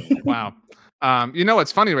 Wow.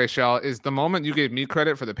 What's funny, Rachel, is the moment you gave me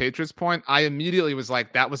credit for the Patriots point, I immediately was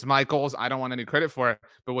like, that was Michael's. I don't want any credit for it.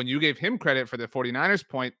 But when you gave him credit for the 49ers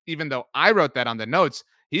point, even though I wrote that on the notes,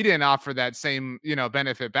 he didn't offer that same,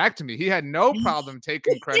 benefit back to me. He had no problem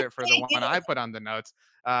taking credit for the one I put on the notes.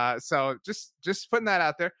 So just putting that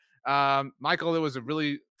out there. Michael, it was a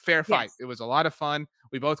really fair fight. Yes. It was a lot of fun.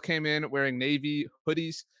 We both came in wearing navy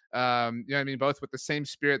hoodies. Both with the same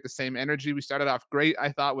spirit, the same energy. We started off great,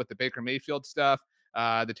 I thought, with the Baker Mayfield stuff,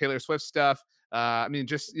 the Taylor Swift stuff.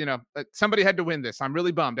 Somebody had to win this. I'm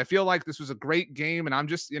really bummed. I feel like this was a great game, and I'm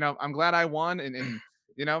just, I'm glad I won,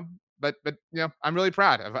 but I'm really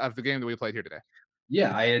proud of the game that we played here today.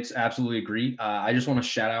 Yeah, I absolutely agree. I just want to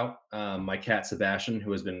shout out my cat Sebastian,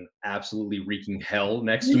 who has been absolutely wreaking hell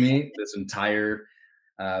next to me this entire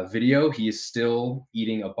video. He is still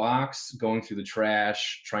eating a box, going through the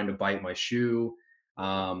trash, trying to bite my shoe.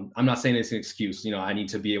 I'm not saying it's an excuse. I need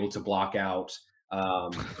to be able to block out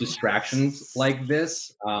distractions like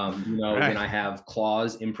this. Right. When I have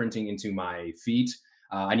claws imprinting into my feet,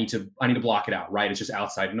 I need to block it out. Right, it's just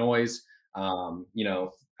outside noise.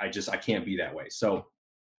 I can't be that way. So,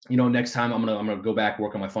 next time I'm gonna go back,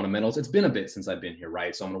 work on my fundamentals. It's been a bit since I've been here,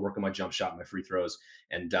 right? So I'm gonna work on my jump shot, my free throws,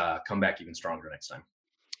 and come back even stronger next time.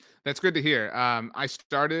 That's good to hear. I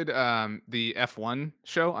started the F1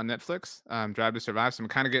 show on Netflix, Drive to Survive. So I'm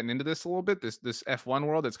kind of getting into this a little bit. This F1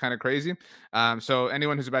 world, it's kind of crazy. So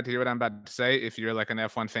anyone who's about to hear what I'm about to say, if you're like an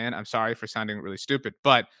F1 fan, I'm sorry for sounding really stupid.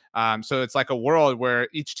 But so it's like a world where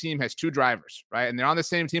each team has two drivers, right? And they're on the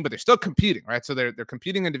same team, but they're still competing, right? So they're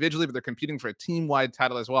competing individually, but they're competing for a team-wide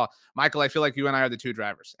title as well. Michael, I feel like you and I are the two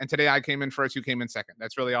drivers. And today I came in first, you came in second.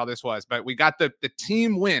 That's really all this was. But we got the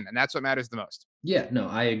team win, and that's what matters the most. Yeah, no,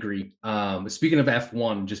 I agree. Speaking of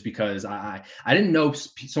F1, just because I didn't know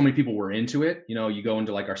so many people were into it. You go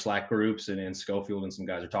into like our Slack groups and Schofield and some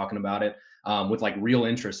guys are talking about it with like real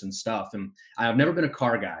interest and stuff. And I've never been a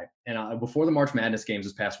car guy. And before the March Madness games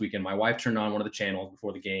this past weekend, my wife turned on one of the channels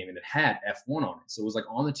before the game and it had F1 on it. So it was like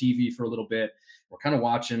on the TV for a little bit. We're kind of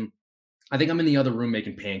watching. I think I'm in the other room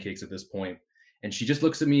making pancakes at this point. And she just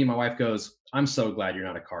looks at me and my wife goes, "I'm so glad you're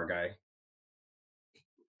not a car guy."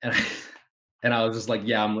 And I was just like,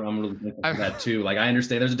 yeah, I'm really thankful for that too. Like, I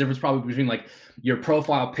understand there's a difference probably between like your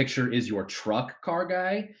profile picture is your truck car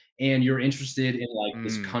guy and you're interested in like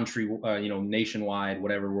this country, nationwide,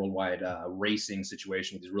 whatever, worldwide racing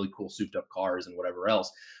situation with these really cool souped up cars and whatever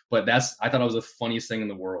else. But I thought it was the funniest thing in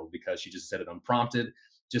the world because she just said it unprompted,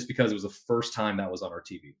 just because it was the first time that was on our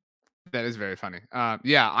TV. That is very funny.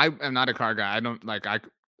 Yeah, I am not a car guy. I don't like,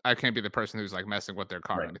 I can't be the person who's like messing with their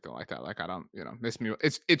car or anything like that. Like I don't, miss me.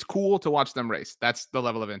 It's cool to watch them race. That's the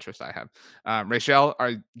level of interest I have. Rachel,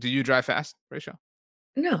 do you drive fast, Rachel?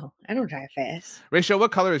 No, I don't drive fast. Rachel,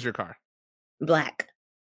 what color is your car? Black.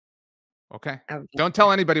 Okay. Don't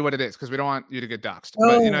tell anybody what it is because we don't want you to get doxxed.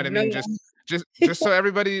 Oh, but you know what I mean? No. Just so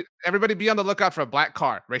everybody be on the lookout for a black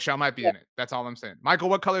car. Rachel might be in it. That's all I'm saying. Michael,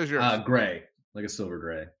 what color is yours? Gray, like a silver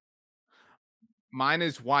gray. Mine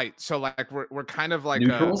is white, so like we're kind of like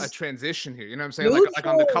a transition here. You know what I'm saying? Like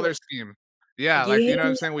on the color scheme. Yeah, like you know what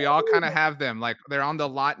I'm saying. We all kind of have them. Like they're on the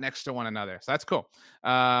lot next to one another. So that's cool.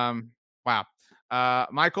 Wow.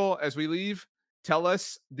 Michael, as we leave, tell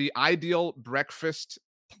us the ideal breakfast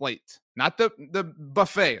plate, not the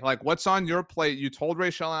buffet. Like what's on your plate? You told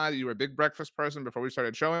Rachel and I that you were a big breakfast person before we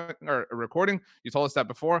started showing or recording. You told us that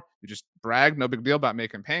before. You just bragged, no big deal, about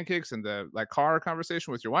making pancakes and the like car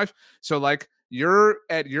conversation with your wife. So like you're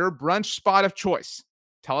at your brunch spot of choice.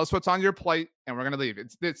 Tell us what's on your plate, and we're gonna leave.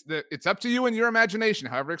 It's up to you and your imagination,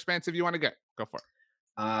 however expansive you want to get. Go for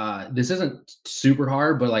it. This isn't super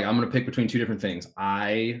hard, but like I'm gonna pick between two different things.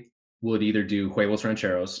 I would either do huevos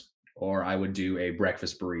rancheros or I would do a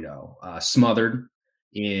breakfast burrito, smothered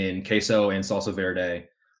in queso and salsa verde,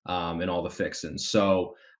 and all the fixins.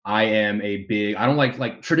 So I don't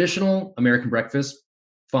like traditional American breakfast.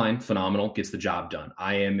 Fine, phenomenal, gets the job done.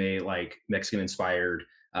 I am a like Mexican inspired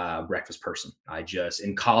breakfast person.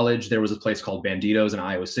 In college, there was a place called Banditos in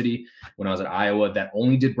Iowa City when I was at Iowa that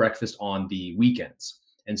only did breakfast on the weekends.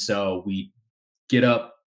 And so we get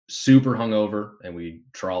up super hungover and we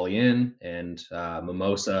trolley in and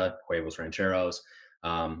mimosa, huevos rancheros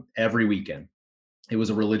every weekend. It was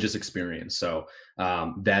a religious experience. So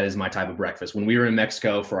that is my type of breakfast. When we were in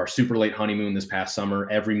Mexico for our super late honeymoon this past summer,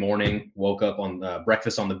 every morning woke up on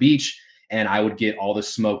breakfast on the beach and I would get all the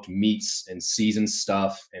smoked meats and seasoned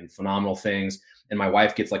stuff and phenomenal things. And my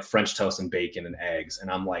wife gets like French toast and bacon and eggs. And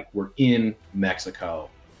I'm like, we're in Mexico.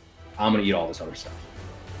 I'm going to eat all this other stuff.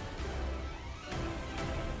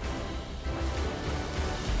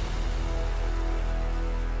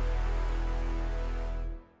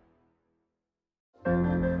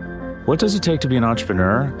 What does it take to be an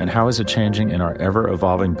entrepreneur, and how is it changing in our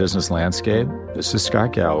ever-evolving business landscape? This is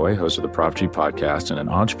Scott Galloway, host of the Prop G podcast and an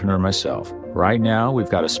entrepreneur myself. Right now, we've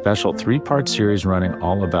got a special 3-part series running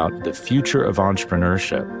all about the future of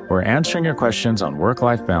entrepreneurship. We're answering your questions on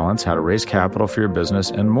work-life balance, how to raise capital for your business,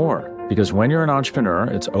 and more. Because when you're an entrepreneur,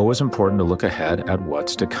 it's always important to look ahead at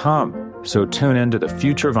what's to come. So tune in to the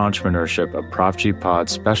Future of Entrepreneurship, a Prop G pod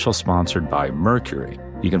special sponsored by Mercury.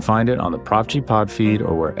 You can find it on the Prop G Pod feed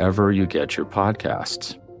or wherever you get your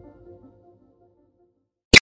podcasts.